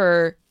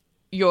for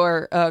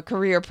your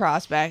career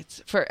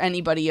prospects for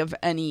anybody of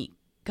any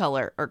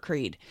color, or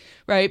creed,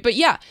 right? But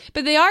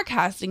they are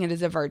casting it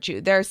as a virtue.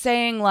 They're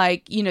saying,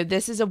 like, you know,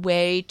 this is a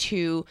way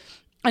to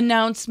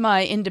announce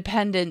my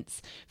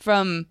independence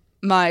from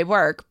my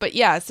work. But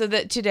yeah, so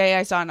that today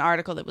I saw an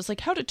article that was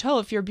like, how to tell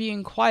if you're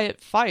being quiet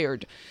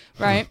fired,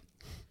 right?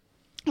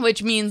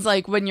 Which means,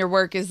 like, when your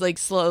work is, like,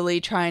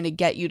 slowly trying to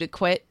get you to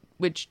quit,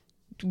 which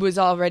was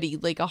already,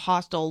 like, a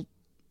hostile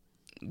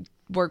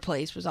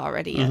workplace was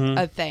already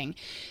a thing.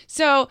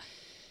 So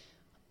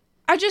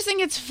I just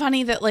think it's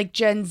funny that, like,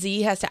 Gen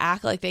Z has to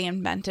act like they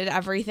invented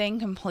everything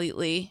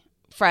completely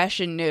fresh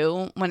and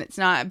new when it's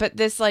not. But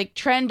this, like,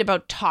 trend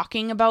about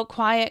talking about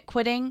quiet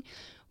quitting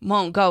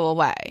won't go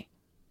away.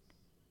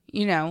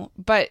 You know,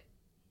 but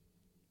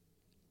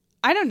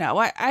I don't know.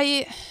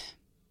 I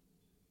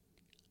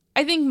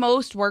think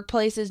most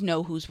workplaces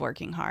know who's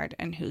working hard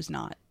and who's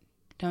not.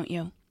 Don't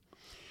you?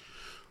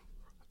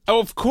 Oh,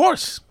 of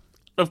course.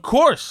 Of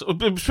course.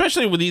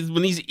 Especially when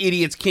these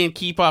idiots can't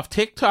keep off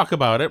TikTok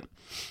about it.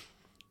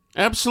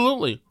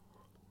 Absolutely.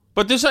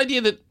 But this idea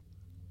that,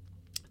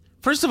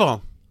 first of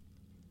all,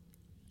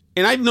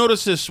 and I've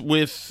noticed this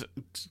with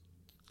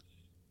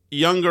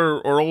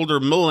younger or older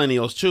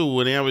millennials too,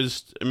 when I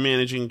was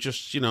managing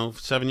just,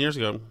 7 years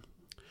ago.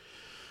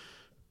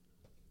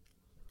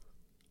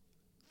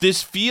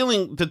 This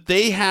feeling that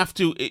they have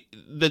to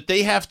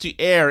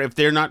air if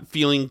they're not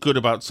feeling good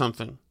about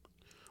something,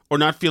 or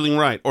not feeling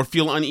right, or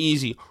feel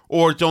uneasy,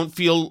 or don't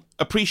feel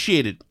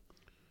appreciated,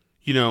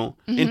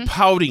 and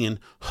pouting and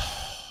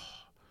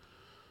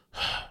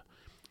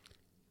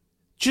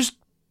just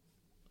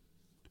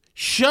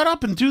shut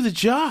up and do the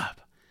job.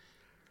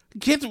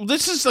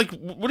 This is like,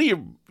 what are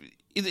you?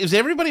 Is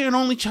everybody an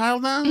only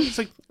child now? It's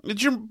like,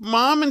 did your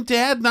mom and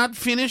dad not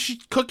finish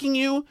cooking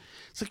you?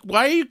 It's like,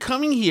 why are you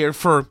coming here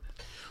for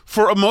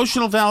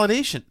emotional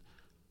validation?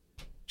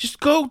 Just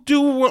go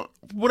do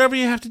whatever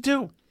you have to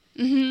do.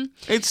 Mm-hmm.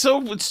 It's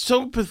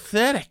so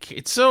pathetic.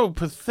 It's so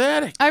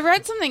pathetic. I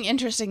read something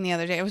interesting the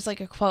other day. It was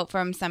like a quote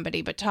from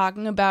somebody, but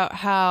talking about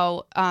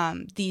how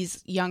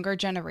these younger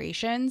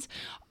generations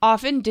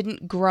often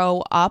didn't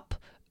grow up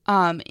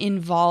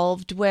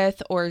involved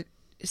with or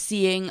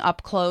seeing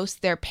up close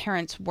their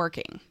parents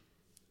working.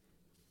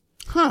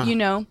 Huh.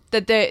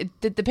 That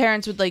the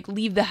parents would, like,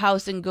 leave the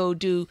house and go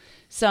do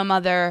some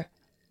other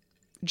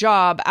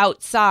job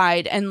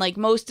outside, and, like,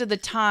 most of the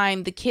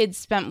time the kids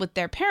spent with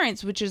their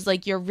parents, which is,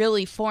 like, your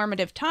really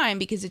formative time,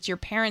 because it's your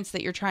parents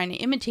that you're trying to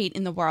imitate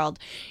in the world,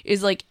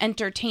 is, like,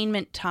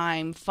 entertainment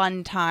time,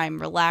 fun time,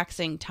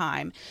 relaxing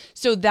time.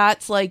 So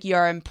that's, like,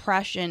 your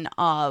impression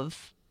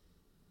of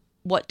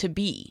what to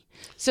be.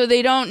 So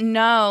they don't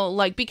know,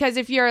 like, because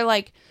if you're,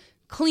 like,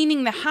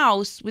 cleaning the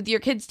house with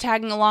your kids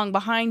tagging along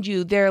behind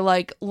you, they're,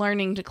 like,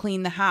 learning to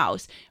clean the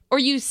house. Or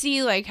you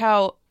see, like,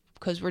 how,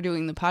 because we're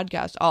doing the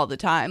podcast all the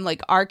time,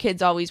 like, our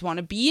kids always want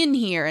to be in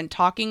here and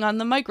talking on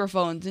the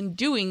microphones and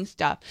doing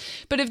stuff.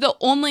 But if the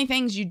only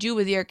things you do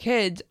with your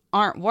kids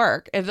aren't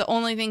work, if the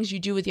only things you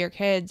do with your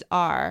kids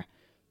are,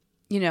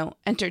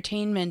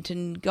 entertainment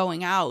and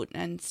going out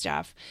and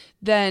stuff,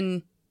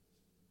 then,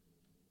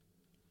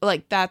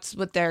 like, that's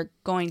what they're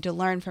going to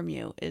learn from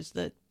you, is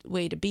the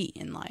way to be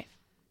in life.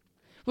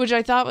 Which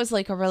I thought was,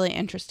 like, a really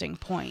interesting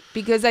point,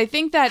 because I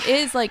think that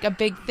is, like, a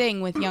big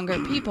thing with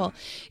younger people,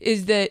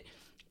 is that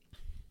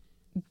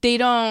they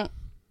don't,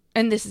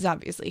 and this is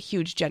obviously a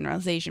huge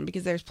generalization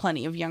because there's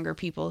plenty of younger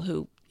people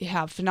who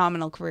have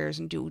phenomenal careers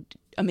and do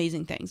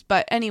amazing things.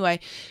 But anyway,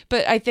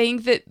 I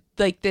think that,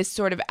 like, this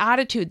sort of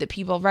attitude that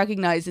people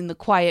recognize in the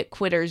quiet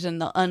quitters and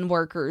the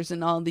unworkers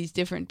and all these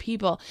different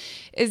people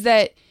is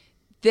that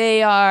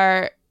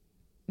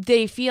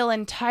they feel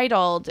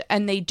entitled,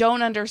 and they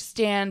don't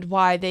understand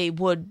why they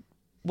would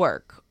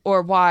work,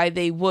 or why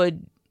they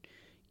would,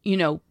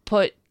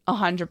 put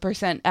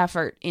 100%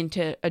 effort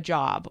into a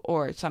job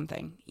or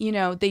something.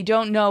 They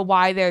don't know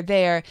why they're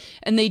there,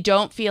 and they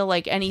don't feel,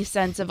 like, any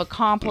sense of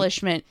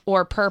accomplishment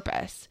or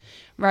purpose,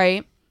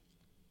 right?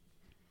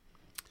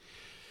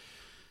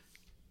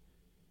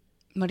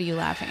 What are you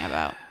laughing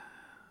about?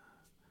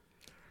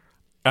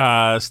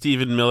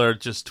 Stephen Miller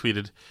just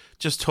tweeted,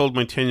 just told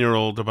my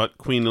 10-year-old about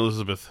Queen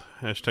Elizabeth,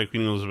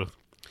 #Queen Elizabeth.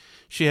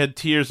 She had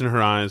tears in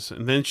her eyes,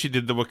 and then she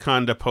did the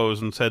Wakanda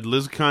pose and said,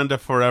 "Lizkanda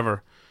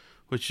forever,"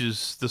 which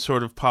is the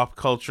sort of pop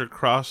culture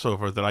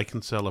crossover that I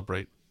can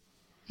celebrate.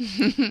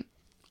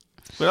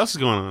 What else is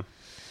going on?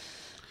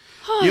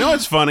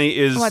 What's funny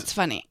is... What's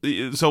funny?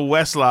 So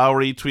Wes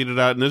Lowry tweeted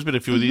out, and there's been a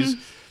few of these,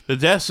 the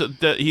deaths...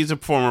 He's a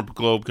former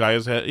Globe guy,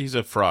 he's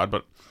a fraud,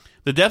 but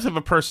the death of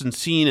a person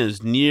seen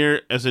as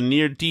a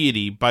near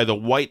deity by the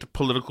white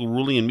political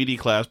ruling and media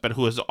class, but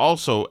who is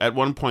also, at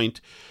one point,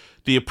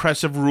 the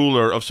oppressive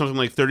ruler of something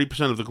like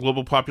 30% of the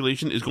global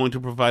population, is going to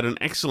provide an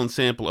excellent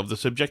sample of the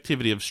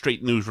subjectivity of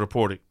straight news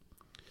reporting.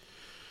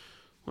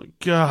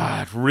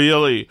 God,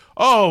 really?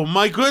 Oh,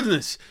 my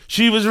goodness.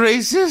 She was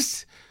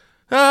racist?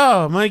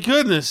 Oh, my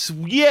goodness.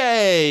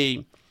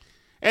 Yay.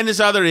 And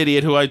this other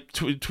idiot who I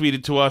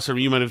tweeted to us, or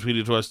you might have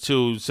tweeted to us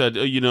too, said,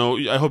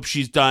 I hope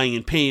she's dying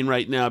in pain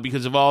right now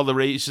because of all the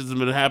racism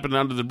that happened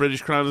under the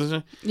British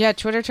Crown. Yeah,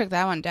 Twitter took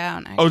that one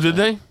down. Actually. Oh, did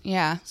they?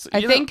 Yeah. So,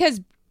 I think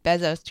because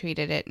Bezos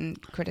tweeted it and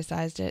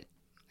criticized it.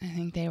 I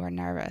think they were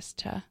nervous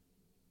to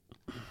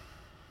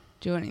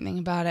do anything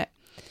about it.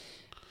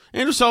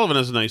 Andrew Sullivan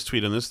has a nice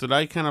tweet on this that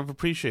I kind of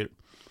appreciate.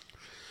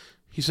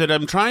 He said,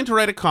 I'm trying to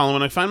write a column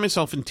and I find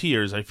myself in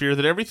tears. I fear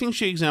that everything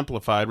she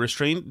exemplified,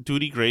 restraint,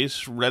 duty,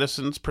 grace,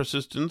 reticence,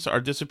 persistence, are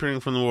disappearing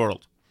from the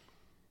world.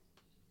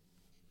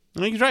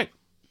 I think he's right.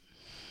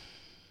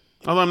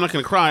 Although I'm not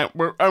going to cry.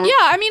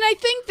 I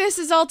think this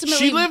is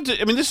ultimately...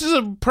 this is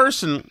a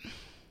person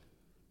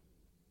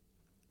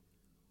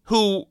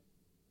who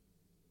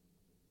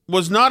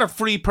was not a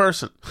free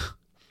person.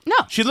 No.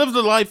 She lived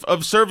a life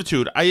of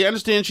servitude. I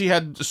understand she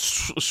had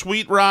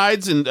sweet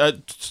rides and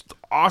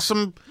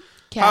awesome...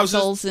 castles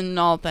houses, and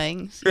all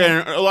things.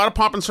 And a lot of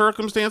pomp and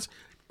circumstance.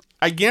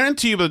 I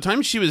guarantee you by the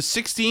time she was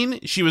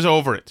 16, she was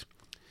over it.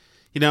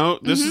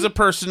 This is a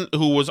person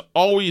who was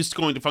always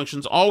going to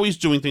functions, always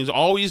doing things,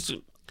 always...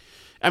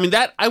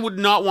 that I would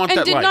not want that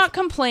life. And did not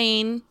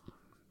complain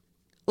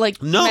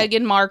like No.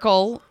 Meghan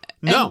Markle.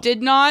 No. And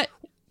did not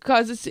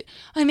cause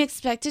I'm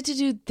expected to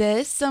do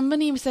this.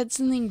 Somebody said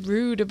something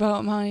rude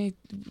about my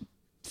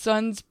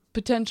son's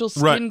potential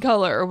skin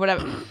color or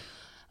whatever.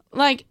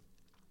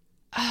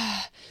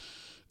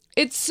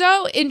 It's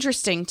so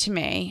interesting to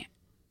me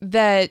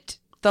that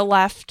the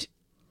left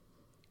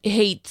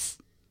hates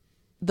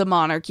the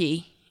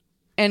monarchy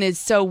and is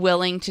so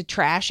willing to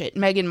trash it,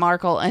 Meghan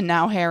Markle and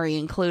now Harry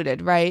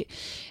included, right?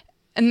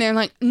 And they're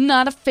like,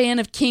 not a fan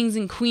of kings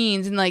and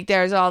queens. And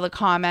there's all the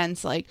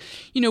comments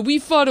we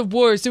fought a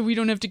war so we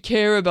don't have to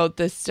care about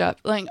this stuff.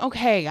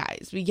 Okay,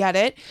 guys, we get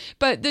it.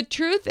 But the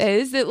truth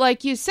is that,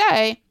 like you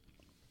say,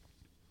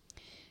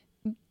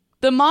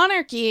 the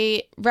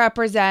monarchy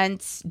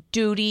represents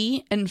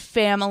duty and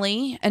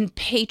family and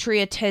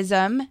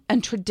patriotism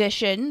and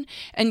tradition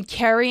and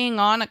carrying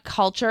on a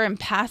culture and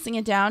passing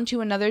it down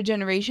to another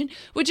generation,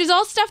 which is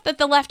all stuff that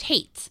the left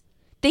hates.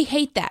 They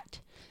hate that.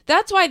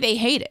 That's why they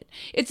hate it.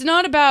 It's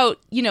not about,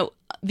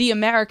 the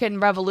American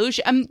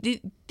Revolution.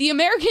 The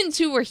Americans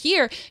who were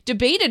here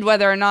debated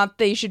whether or not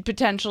they should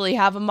potentially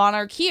have a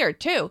monarch here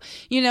too,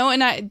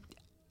 and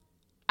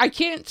I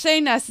can't say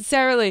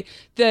necessarily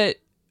that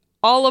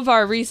all of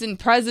our recent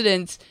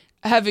presidents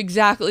have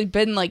exactly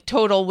been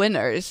total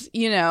winners.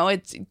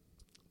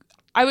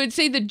 I would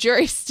say the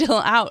jury's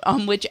still out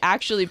on which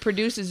actually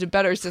produces a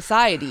better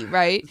society,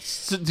 right?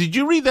 So did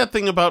you read that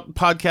thing about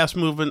podcast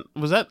movement?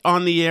 Was that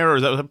on the air or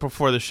was that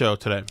before the show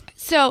today?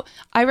 So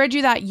I read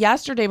you that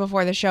yesterday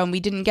before the show and we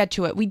didn't get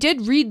to it. We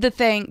did read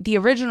the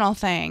original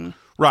thing.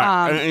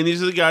 Right. And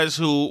these are the guys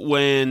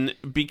who,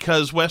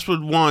 because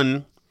Westwood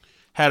One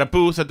had a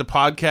booth at the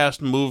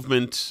podcast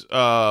movement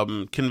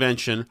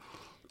convention...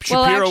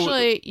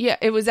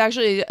 it was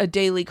actually a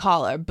Daily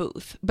Caller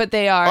booth, but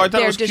they're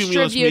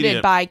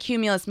distributed by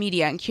Cumulus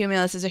Media, and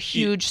Cumulus is a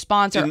huge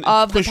sponsor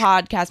of the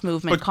podcast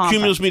movement but conference.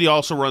 Cumulus Media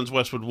also runs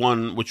Westwood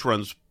One, which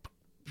runs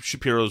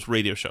Shapiro's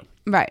radio show.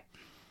 Right.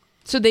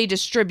 So they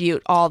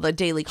distribute all the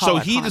Daily Caller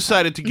So he content.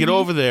 decided to get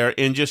over there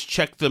and just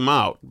check them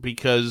out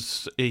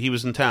because he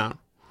was in town.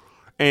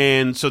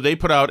 And so they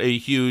put out a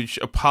huge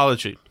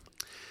apology.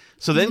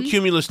 So then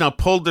Cumulus now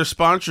pulled their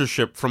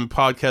sponsorship from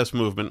Podcast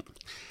Movement.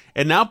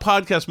 And now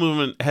Podcast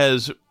Movement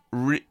has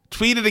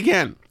tweeted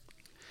again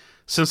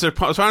since their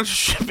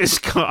sponsorship is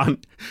gone.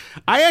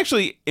 I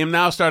actually am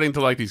now starting to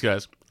like these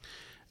guys.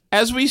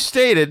 As we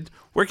stated,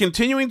 we're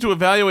continuing to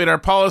evaluate our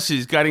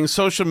policies guiding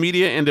social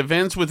media and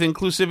events with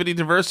inclusivity,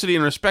 diversity,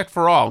 and respect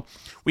for all.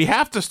 We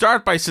have to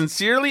start by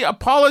sincerely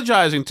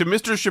apologizing to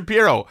Mr.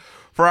 Shapiro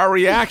for our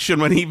reaction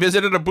when he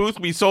visited a booth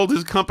we sold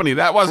his company.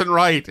 That wasn't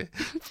right.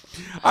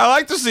 I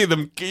like to see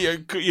them,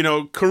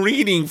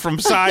 careening from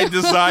side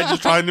to side,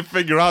 just trying to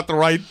figure out the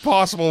right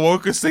possible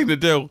wokest thing to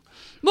do.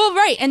 Well,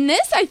 right. And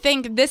I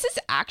think this is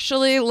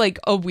actually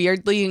a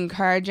weirdly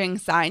encouraging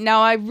sign.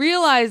 Now, I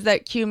realize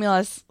that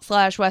Cumulus /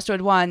 Westwood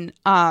One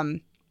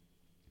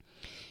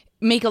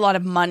make a lot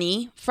of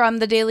money from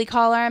the Daily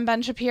Caller and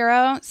Ben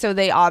Shapiro, so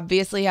they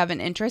obviously have an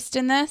interest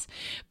in this.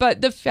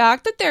 But the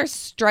fact that they're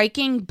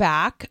striking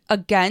back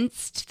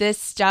against this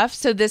stuff,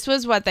 so this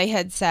was what they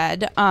had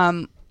said.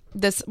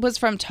 This was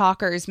from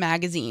Talkers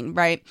magazine,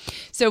 right?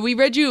 So we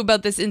read you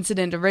about this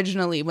incident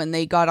originally when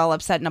they got all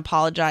upset and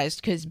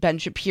apologized because Ben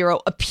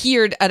Shapiro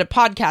appeared at a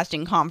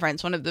podcasting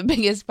conference, one of the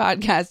biggest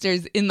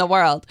podcasters in the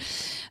world.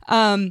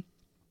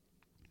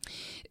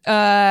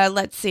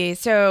 Let's see.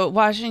 So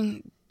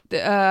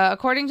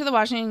according to the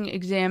Washington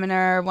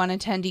Examiner, one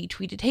attendee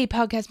tweeted, "Hey,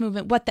 podcast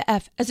movement, what the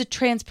F? As a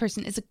trans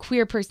person, as a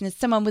queer person, as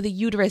someone with a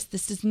uterus,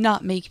 this does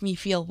not make me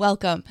feel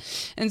welcome."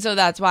 And so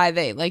that's why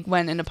they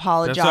went and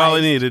apologized. That's all I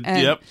needed.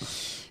 Yep.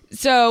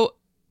 So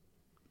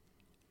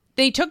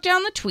they took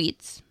down the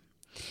tweets,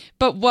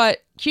 but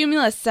what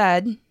Cumulus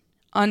said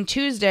on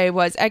Tuesday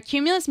was, at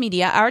Cumulus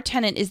Media, our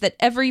tenet is that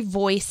every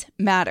voice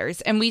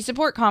matters, and we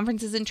support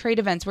conferences and trade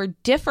events where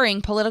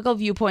differing political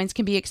viewpoints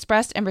can be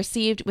expressed and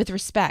received with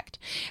respect.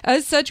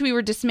 As such, we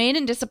were dismayed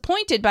and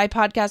disappointed by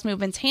Podcast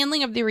Movement's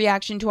handling of the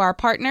reaction to our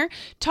partner,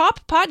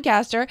 top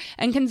podcaster,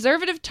 and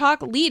conservative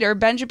talk leader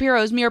Ben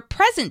Shapiro's mere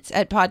presence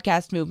at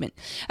Podcast Movement.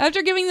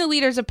 After giving the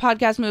leaders of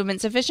Podcast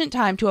Movement sufficient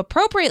time to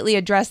appropriately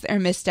address their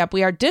misstep,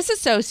 we are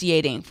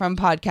disassociating from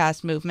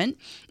Podcast Movement,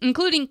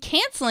 including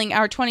canceling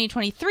our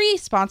 2023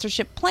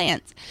 sponsorship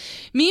plans.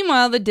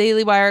 Meanwhile, the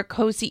Daily Wire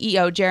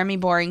co-CEO Jeremy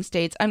Boring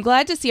states, I'm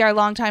glad to see our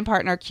longtime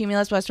partner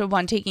Cumulus Westwood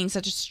One taking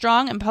such a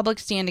strong and public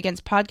stand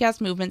against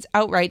Podcast Movement's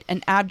outright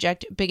and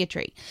abject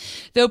bigotry.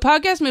 Though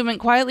Podcast Movement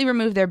quietly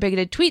removed their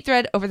bigoted tweet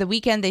thread over the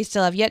weekend, they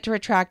still have yet to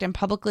retract and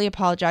publicly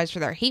apologize for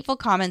their hateful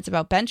comments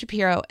about Ben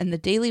Shapiro and the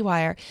Daily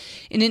Wire.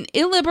 In an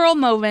illiberal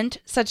moment,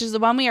 such as the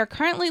one we are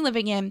currently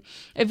living in,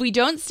 if we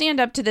don't stand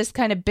up to this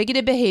kind of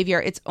bigoted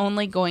behavior, it's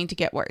only going to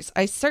get worse.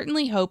 I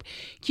certainly hope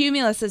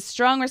Cumulus's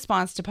strong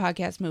response to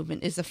Podcast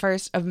Movement is the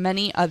first of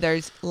many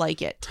others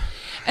like it.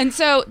 And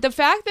so the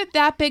fact that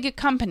that big a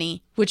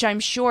company, which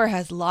I'm sure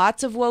has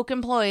lots of woke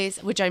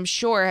employees, which I'm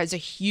sure has a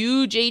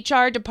huge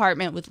HR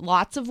department with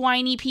lots of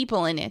whiny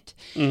people in it,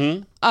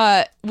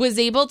 was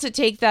able to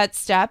take that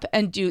step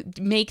and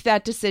make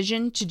that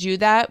decision to do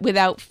that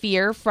without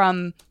fear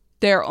from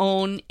their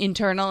own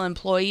internal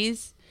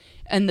employees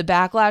and the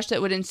backlash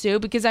that would ensue,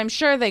 because I'm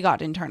sure they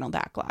got internal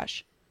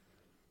backlash.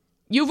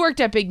 You've worked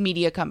at big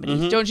media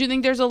companies. Don't you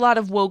think there's a lot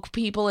of woke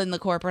people in the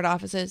corporate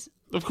offices?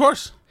 Of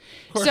course.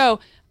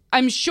 So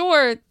I'm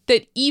sure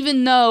that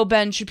even though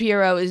Ben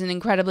Shapiro is an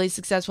incredibly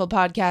successful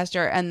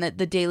podcaster and that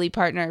the Daily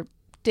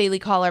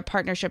Caller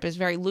partnership is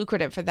very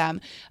lucrative for them,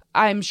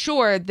 I'm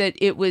sure that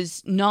it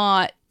was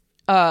not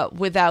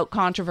without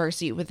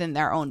controversy within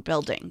their own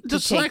building. The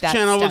Slack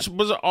channel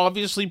was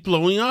obviously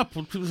blowing up.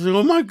 People saying,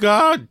 oh my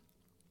God,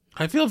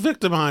 I feel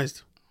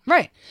victimized.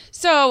 Right.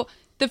 So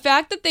the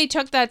fact that they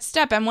took that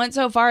step and went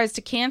so far as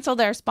to cancel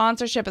their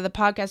sponsorship of the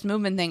Podcast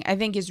Movement thing, I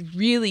think is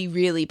really,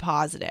 really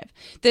positive.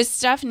 This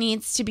stuff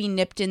needs to be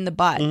nipped in the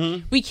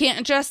bud. We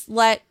can't just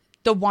let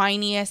the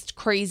whiniest,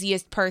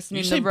 craziest person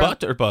in the room... You say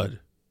butt or bud?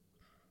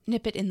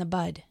 Nip it in the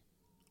bud.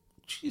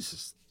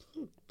 Jesus.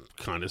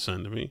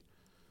 Condescend to me.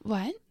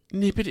 What?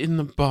 Nip it in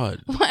the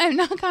bud. Well, I'm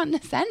not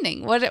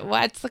condescending.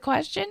 What's the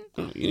question?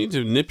 You need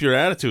to nip your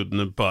attitude in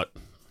the butt.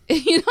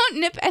 You don't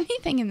nip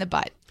anything in the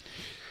butt.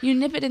 You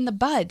nip it in the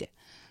bud.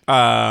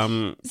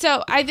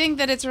 So I think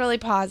that it's really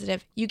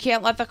positive. You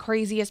can't let the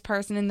craziest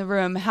person in the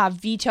room have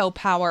veto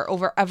power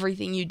over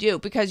everything you do,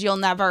 because you'll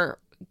never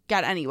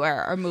get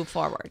anywhere or move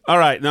forward. All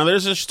right. Now,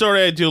 there's a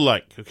story I do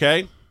like,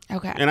 okay?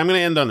 Okay. And I'm going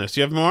to end on this. Do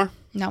you have more?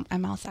 No,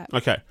 I'm all set.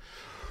 Okay.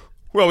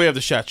 Well, we have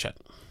the chat.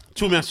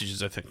 2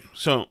 messages, I think.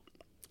 So,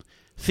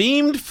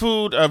 themed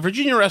food,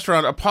 Virginia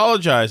restaurant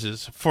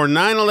apologizes for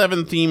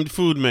 9/11 themed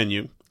food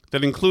menu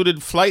that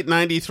included Flight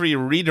 93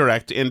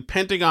 redirect and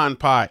Pentagon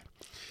pie.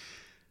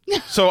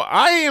 So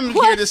I am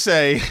here to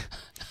say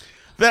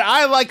that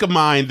I like a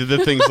mind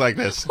that things like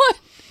this. What?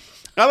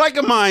 I like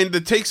a mind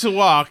that takes a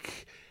walk,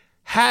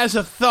 has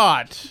a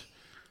thought,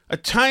 a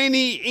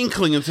tiny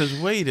inkling, and says,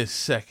 wait a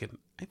second,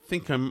 I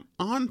think I'm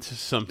onto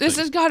something. This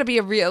has got to be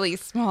a really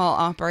small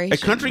operation. A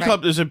country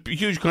club, there's a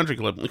huge country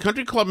club. A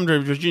country club in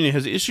Virginia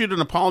has issued an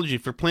apology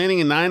for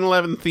planning a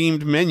 9/11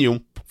 themed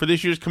menu for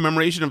this year's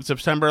commemoration of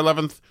September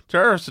 11th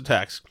terrorist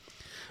attacks,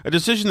 a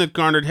decision that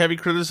garnered heavy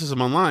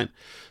criticism online.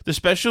 The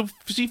special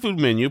seafood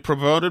menu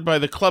promoted by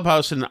the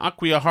clubhouse in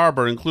Aquia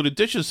Harbor included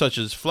dishes such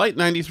as Flight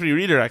 93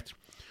 redirect,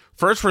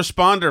 first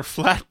responder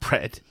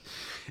flatbread,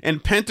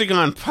 and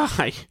Pentagon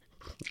pie,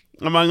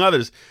 among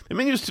others. The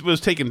menu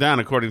was taken down,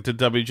 according to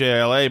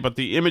WJLA, but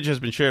the image has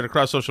been shared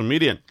across social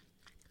media.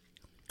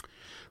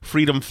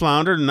 Freedom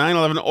flounder,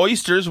 9/11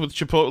 oysters with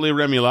chipotle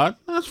remoulade.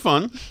 That's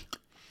fun.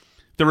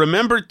 The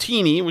Remember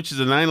Teeny, which is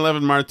a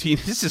 9/11 martini.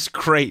 This is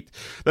great.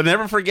 The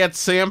Never Forget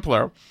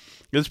sampler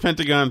is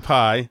Pentagon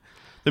pie.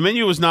 The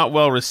menu was not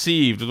well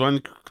received, with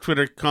one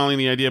Twitter calling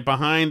the idea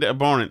behind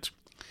abhorrent.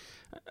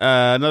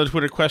 Another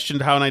Twitter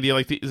questioned how an idea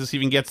like this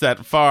even gets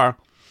that far.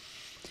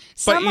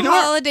 Some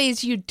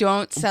holidays you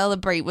don't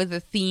celebrate with a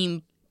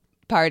theme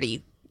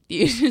party.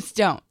 You just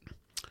don't.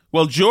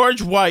 Well,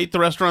 George White, the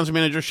restaurant's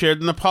manager,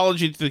 shared an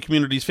apology to the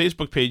community's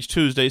Facebook page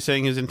Tuesday,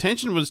 saying his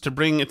intention was to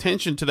bring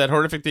attention to that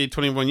horrific day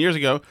 21 years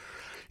ago,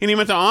 and he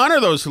meant to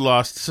honor those who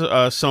lost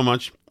so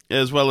much,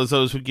 as well as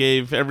those who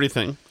gave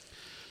everything.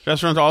 The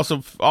restaurant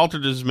also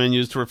altered his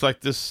menus to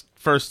reflect this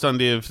first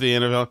Sunday of the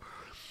NFL.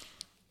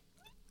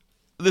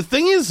 The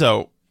thing is,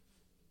 though,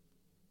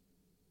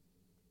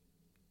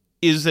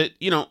 is that,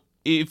 you know,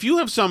 if you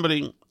have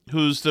somebody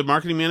who's the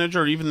marketing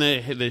manager or even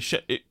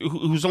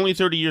who's only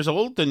 30 years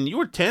old, then you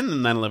were 10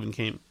 when 9/11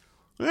 came.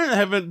 I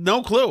have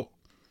no clue.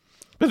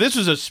 But this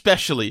was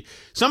especially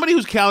somebody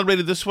who's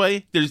calibrated this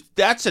way.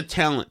 That's a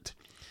talent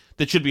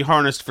that should be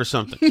harnessed for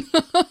something,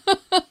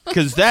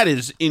 because that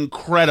is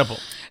incredible.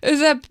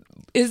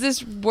 Is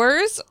this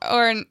worse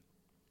or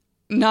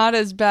not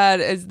as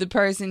bad as the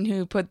person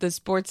who put the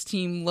sports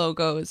team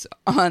logos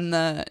on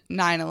the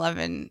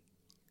 9/11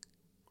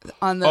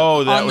 on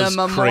the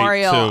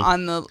memorial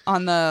on the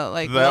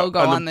logo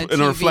on the TV,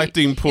 in a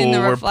reflecting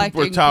pool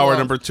where tower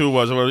number 2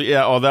 was.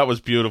 Yeah, that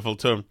was beautiful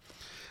too.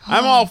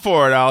 I'm all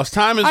for it, Alice.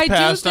 Time has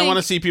passed. I want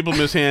to see people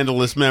mishandle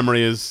this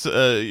memory as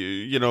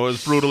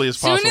as brutally as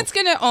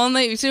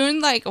possible.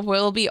 Soon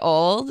we'll be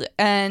old,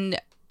 and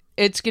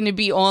it's going to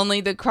be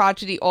only the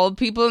crotchety old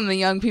people, and the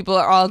young people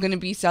are all going to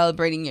be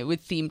celebrating it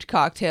with themed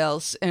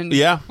cocktails. And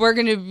we're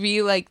going to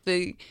be like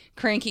the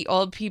cranky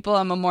old people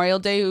on Memorial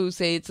Day who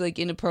say it's like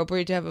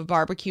inappropriate to have a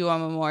barbecue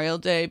on Memorial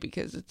Day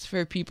because it's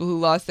for people who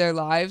lost their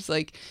lives.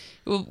 Like,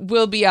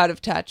 we'll be out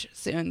of touch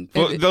soon.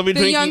 Well, they'll be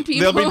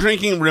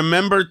drinking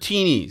Remember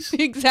Teenies.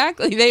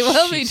 Exactly. They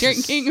will be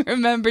drinking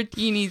Remember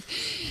Teenies.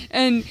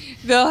 And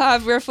they'll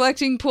have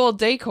reflecting pool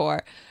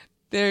decor.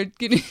 They're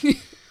going to...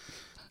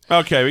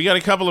 Okay, we got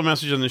a couple of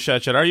messages on the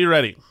chat. Are you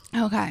ready?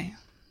 Okay.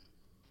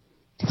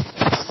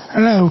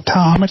 Hello,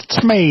 Tom.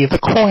 It's me, the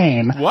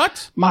Queen.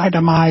 What? My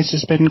demise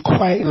has been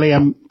greatly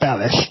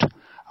embellished.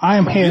 I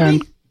am here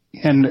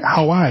in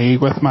Hawaii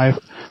with my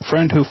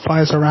friend who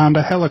flies around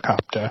a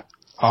helicopter.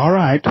 All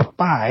right,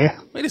 bye.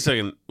 Wait a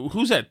second.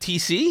 Who's that,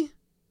 TC?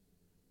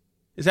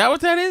 Is that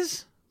what that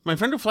is? My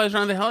friend who flies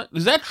around the helicopter?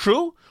 Is that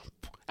true?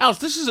 Alice,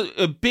 this is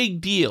a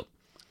big deal.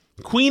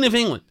 Queen of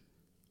England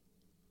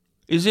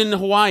is in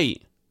Hawaii.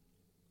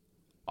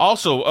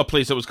 Also a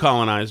place that was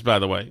colonized, by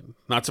the way.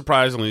 Not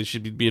surprisingly,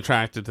 she'd be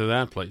attracted to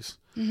that place.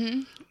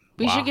 Mm-hmm.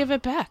 We should give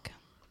it back.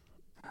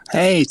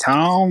 Hey,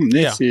 Tom.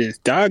 This is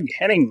Doug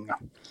Henning.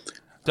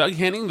 Doug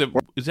Henning?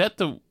 Is that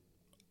the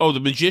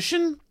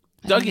magician?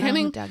 Doug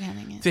Henning? Doug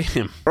Henning is.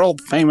 Damn.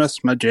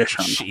 World-famous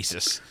magician.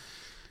 Jesus.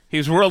 He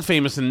was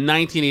world-famous in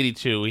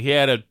 1982. He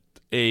had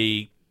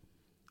a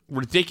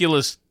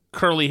ridiculous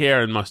curly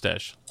hair and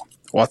mustache.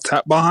 What's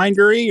that behind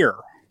your ear?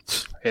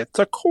 It's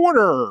a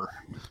quarter.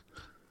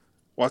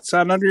 What's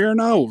that under your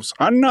nose?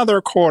 Another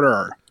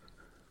quarter.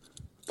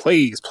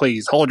 Please,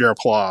 hold your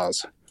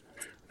applause.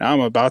 Now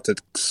I'm about to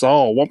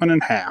saw a woman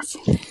in half.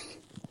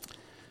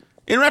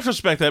 In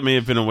retrospect, that may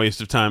have been a waste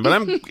of time, but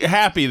I'm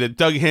happy that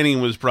Doug Henning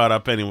was brought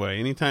up anyway.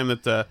 Anytime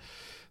that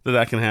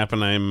can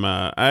happen,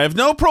 I have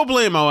no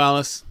problemo,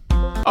 Alice.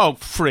 Oh,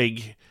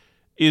 frig.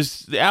 Is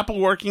the Apple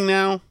working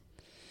now?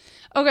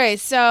 Okay,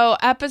 so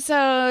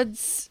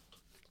episodes...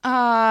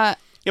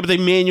 Yeah, but they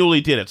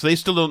manually did it, so they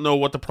still don't know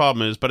what the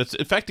problem is, but it's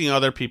affecting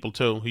other people,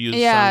 too, who use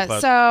SoundCloud. Yeah,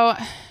 so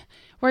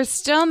we're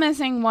still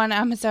missing one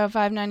episode,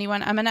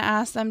 591. I'm going to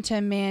ask them to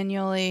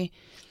manually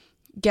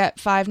get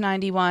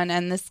 591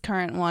 and this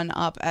current one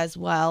up as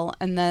well,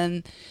 and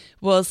then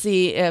we'll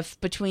see if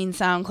between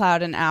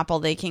SoundCloud and Apple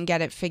they can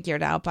get it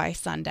figured out by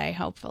Sunday,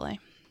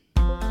 hopefully.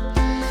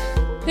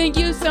 Thank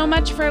you so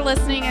much for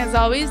listening, as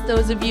always.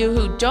 Those of you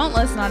who don't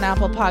listen on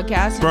Apple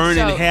Podcasts... Burn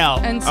in hell.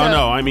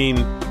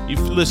 You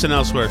listen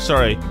elsewhere.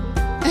 Sorry,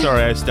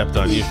 I stepped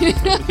on you.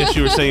 Because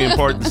you were saying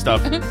important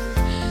stuff. Who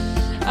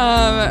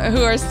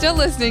are still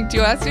listening to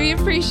us, we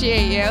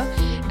appreciate you.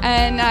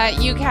 And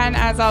you can,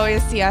 as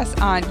always, see us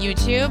on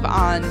YouTube,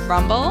 on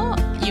Rumble.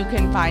 You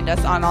can find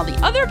us on all the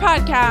other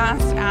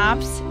podcast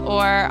apps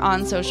or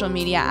on social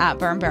media at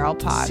Burn Barrel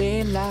Pod.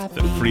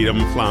 The Freedom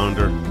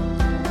Flounder.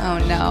 Oh,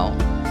 no.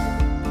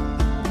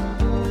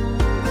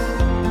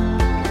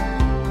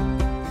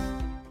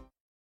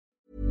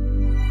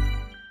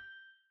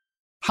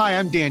 Hi,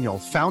 I'm Daniel,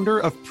 founder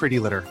of Pretty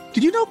Litter.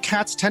 Did you know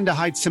cats tend to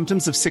hide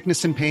symptoms of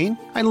sickness and pain?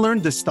 I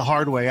learned this the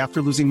hard way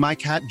after losing my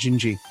cat,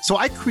 Gingy. So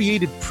I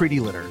created Pretty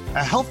Litter,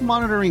 a health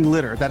monitoring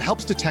litter that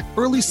helps detect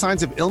early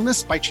signs of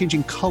illness by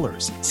changing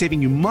colors, saving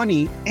you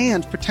money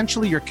and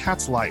potentially your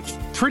cat's life.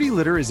 Pretty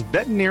Litter is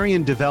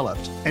veterinarian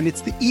developed, and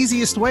it's the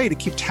easiest way to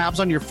keep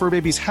tabs on your fur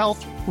baby's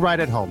health right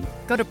at home.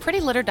 Go to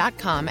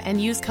prettylitter.com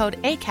and use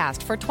code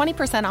ACAST for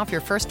 20% off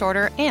your first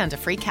order and a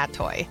free cat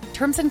toy.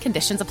 Terms and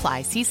conditions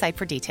apply. See site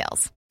for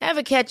details.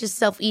 Ever catch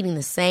yourself eating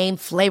the same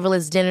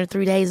flavorless dinner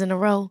 3 days in a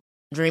row?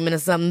 Dreaming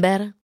of something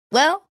better?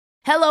 Well,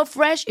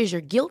 HelloFresh is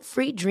your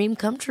guilt-free dream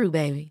come true,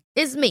 baby.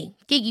 It's me,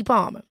 Keke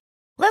Palmer.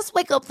 Let's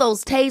wake up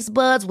those taste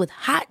buds with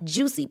hot,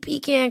 juicy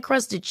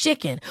pecan-crusted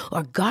chicken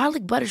or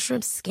garlic butter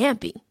shrimp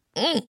scampi.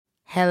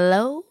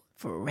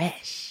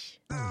 HelloFresh.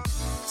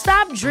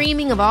 Stop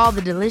dreaming of all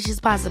the delicious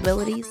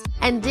possibilities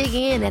and dig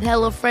in at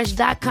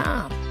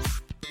HelloFresh.com.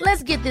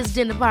 Let's get this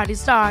dinner party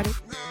started.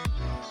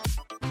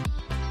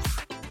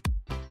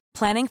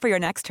 Planning for your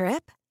next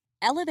trip?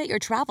 Elevate your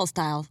travel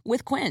style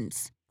with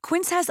Quince.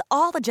 Quince has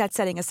all the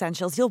jet-setting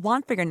essentials you'll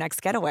want for your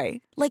next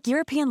getaway, like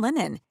European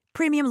linen,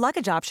 premium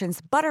luggage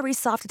options, buttery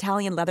soft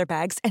Italian leather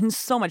bags, and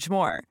so much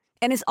more.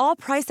 And is all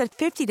priced at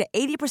 50 to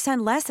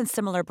 80% less than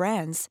similar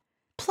brands.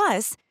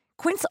 Plus,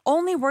 Quince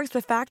only works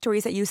with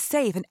factories that use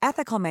safe and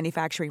ethical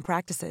manufacturing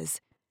practices.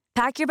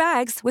 Pack your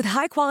bags with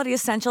high-quality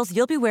essentials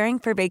you'll be wearing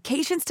for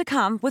vacations to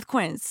come with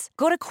Quince.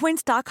 Go to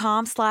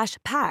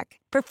quince.com/pack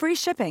for free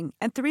shipping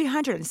and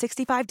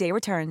 365-day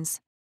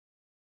returns.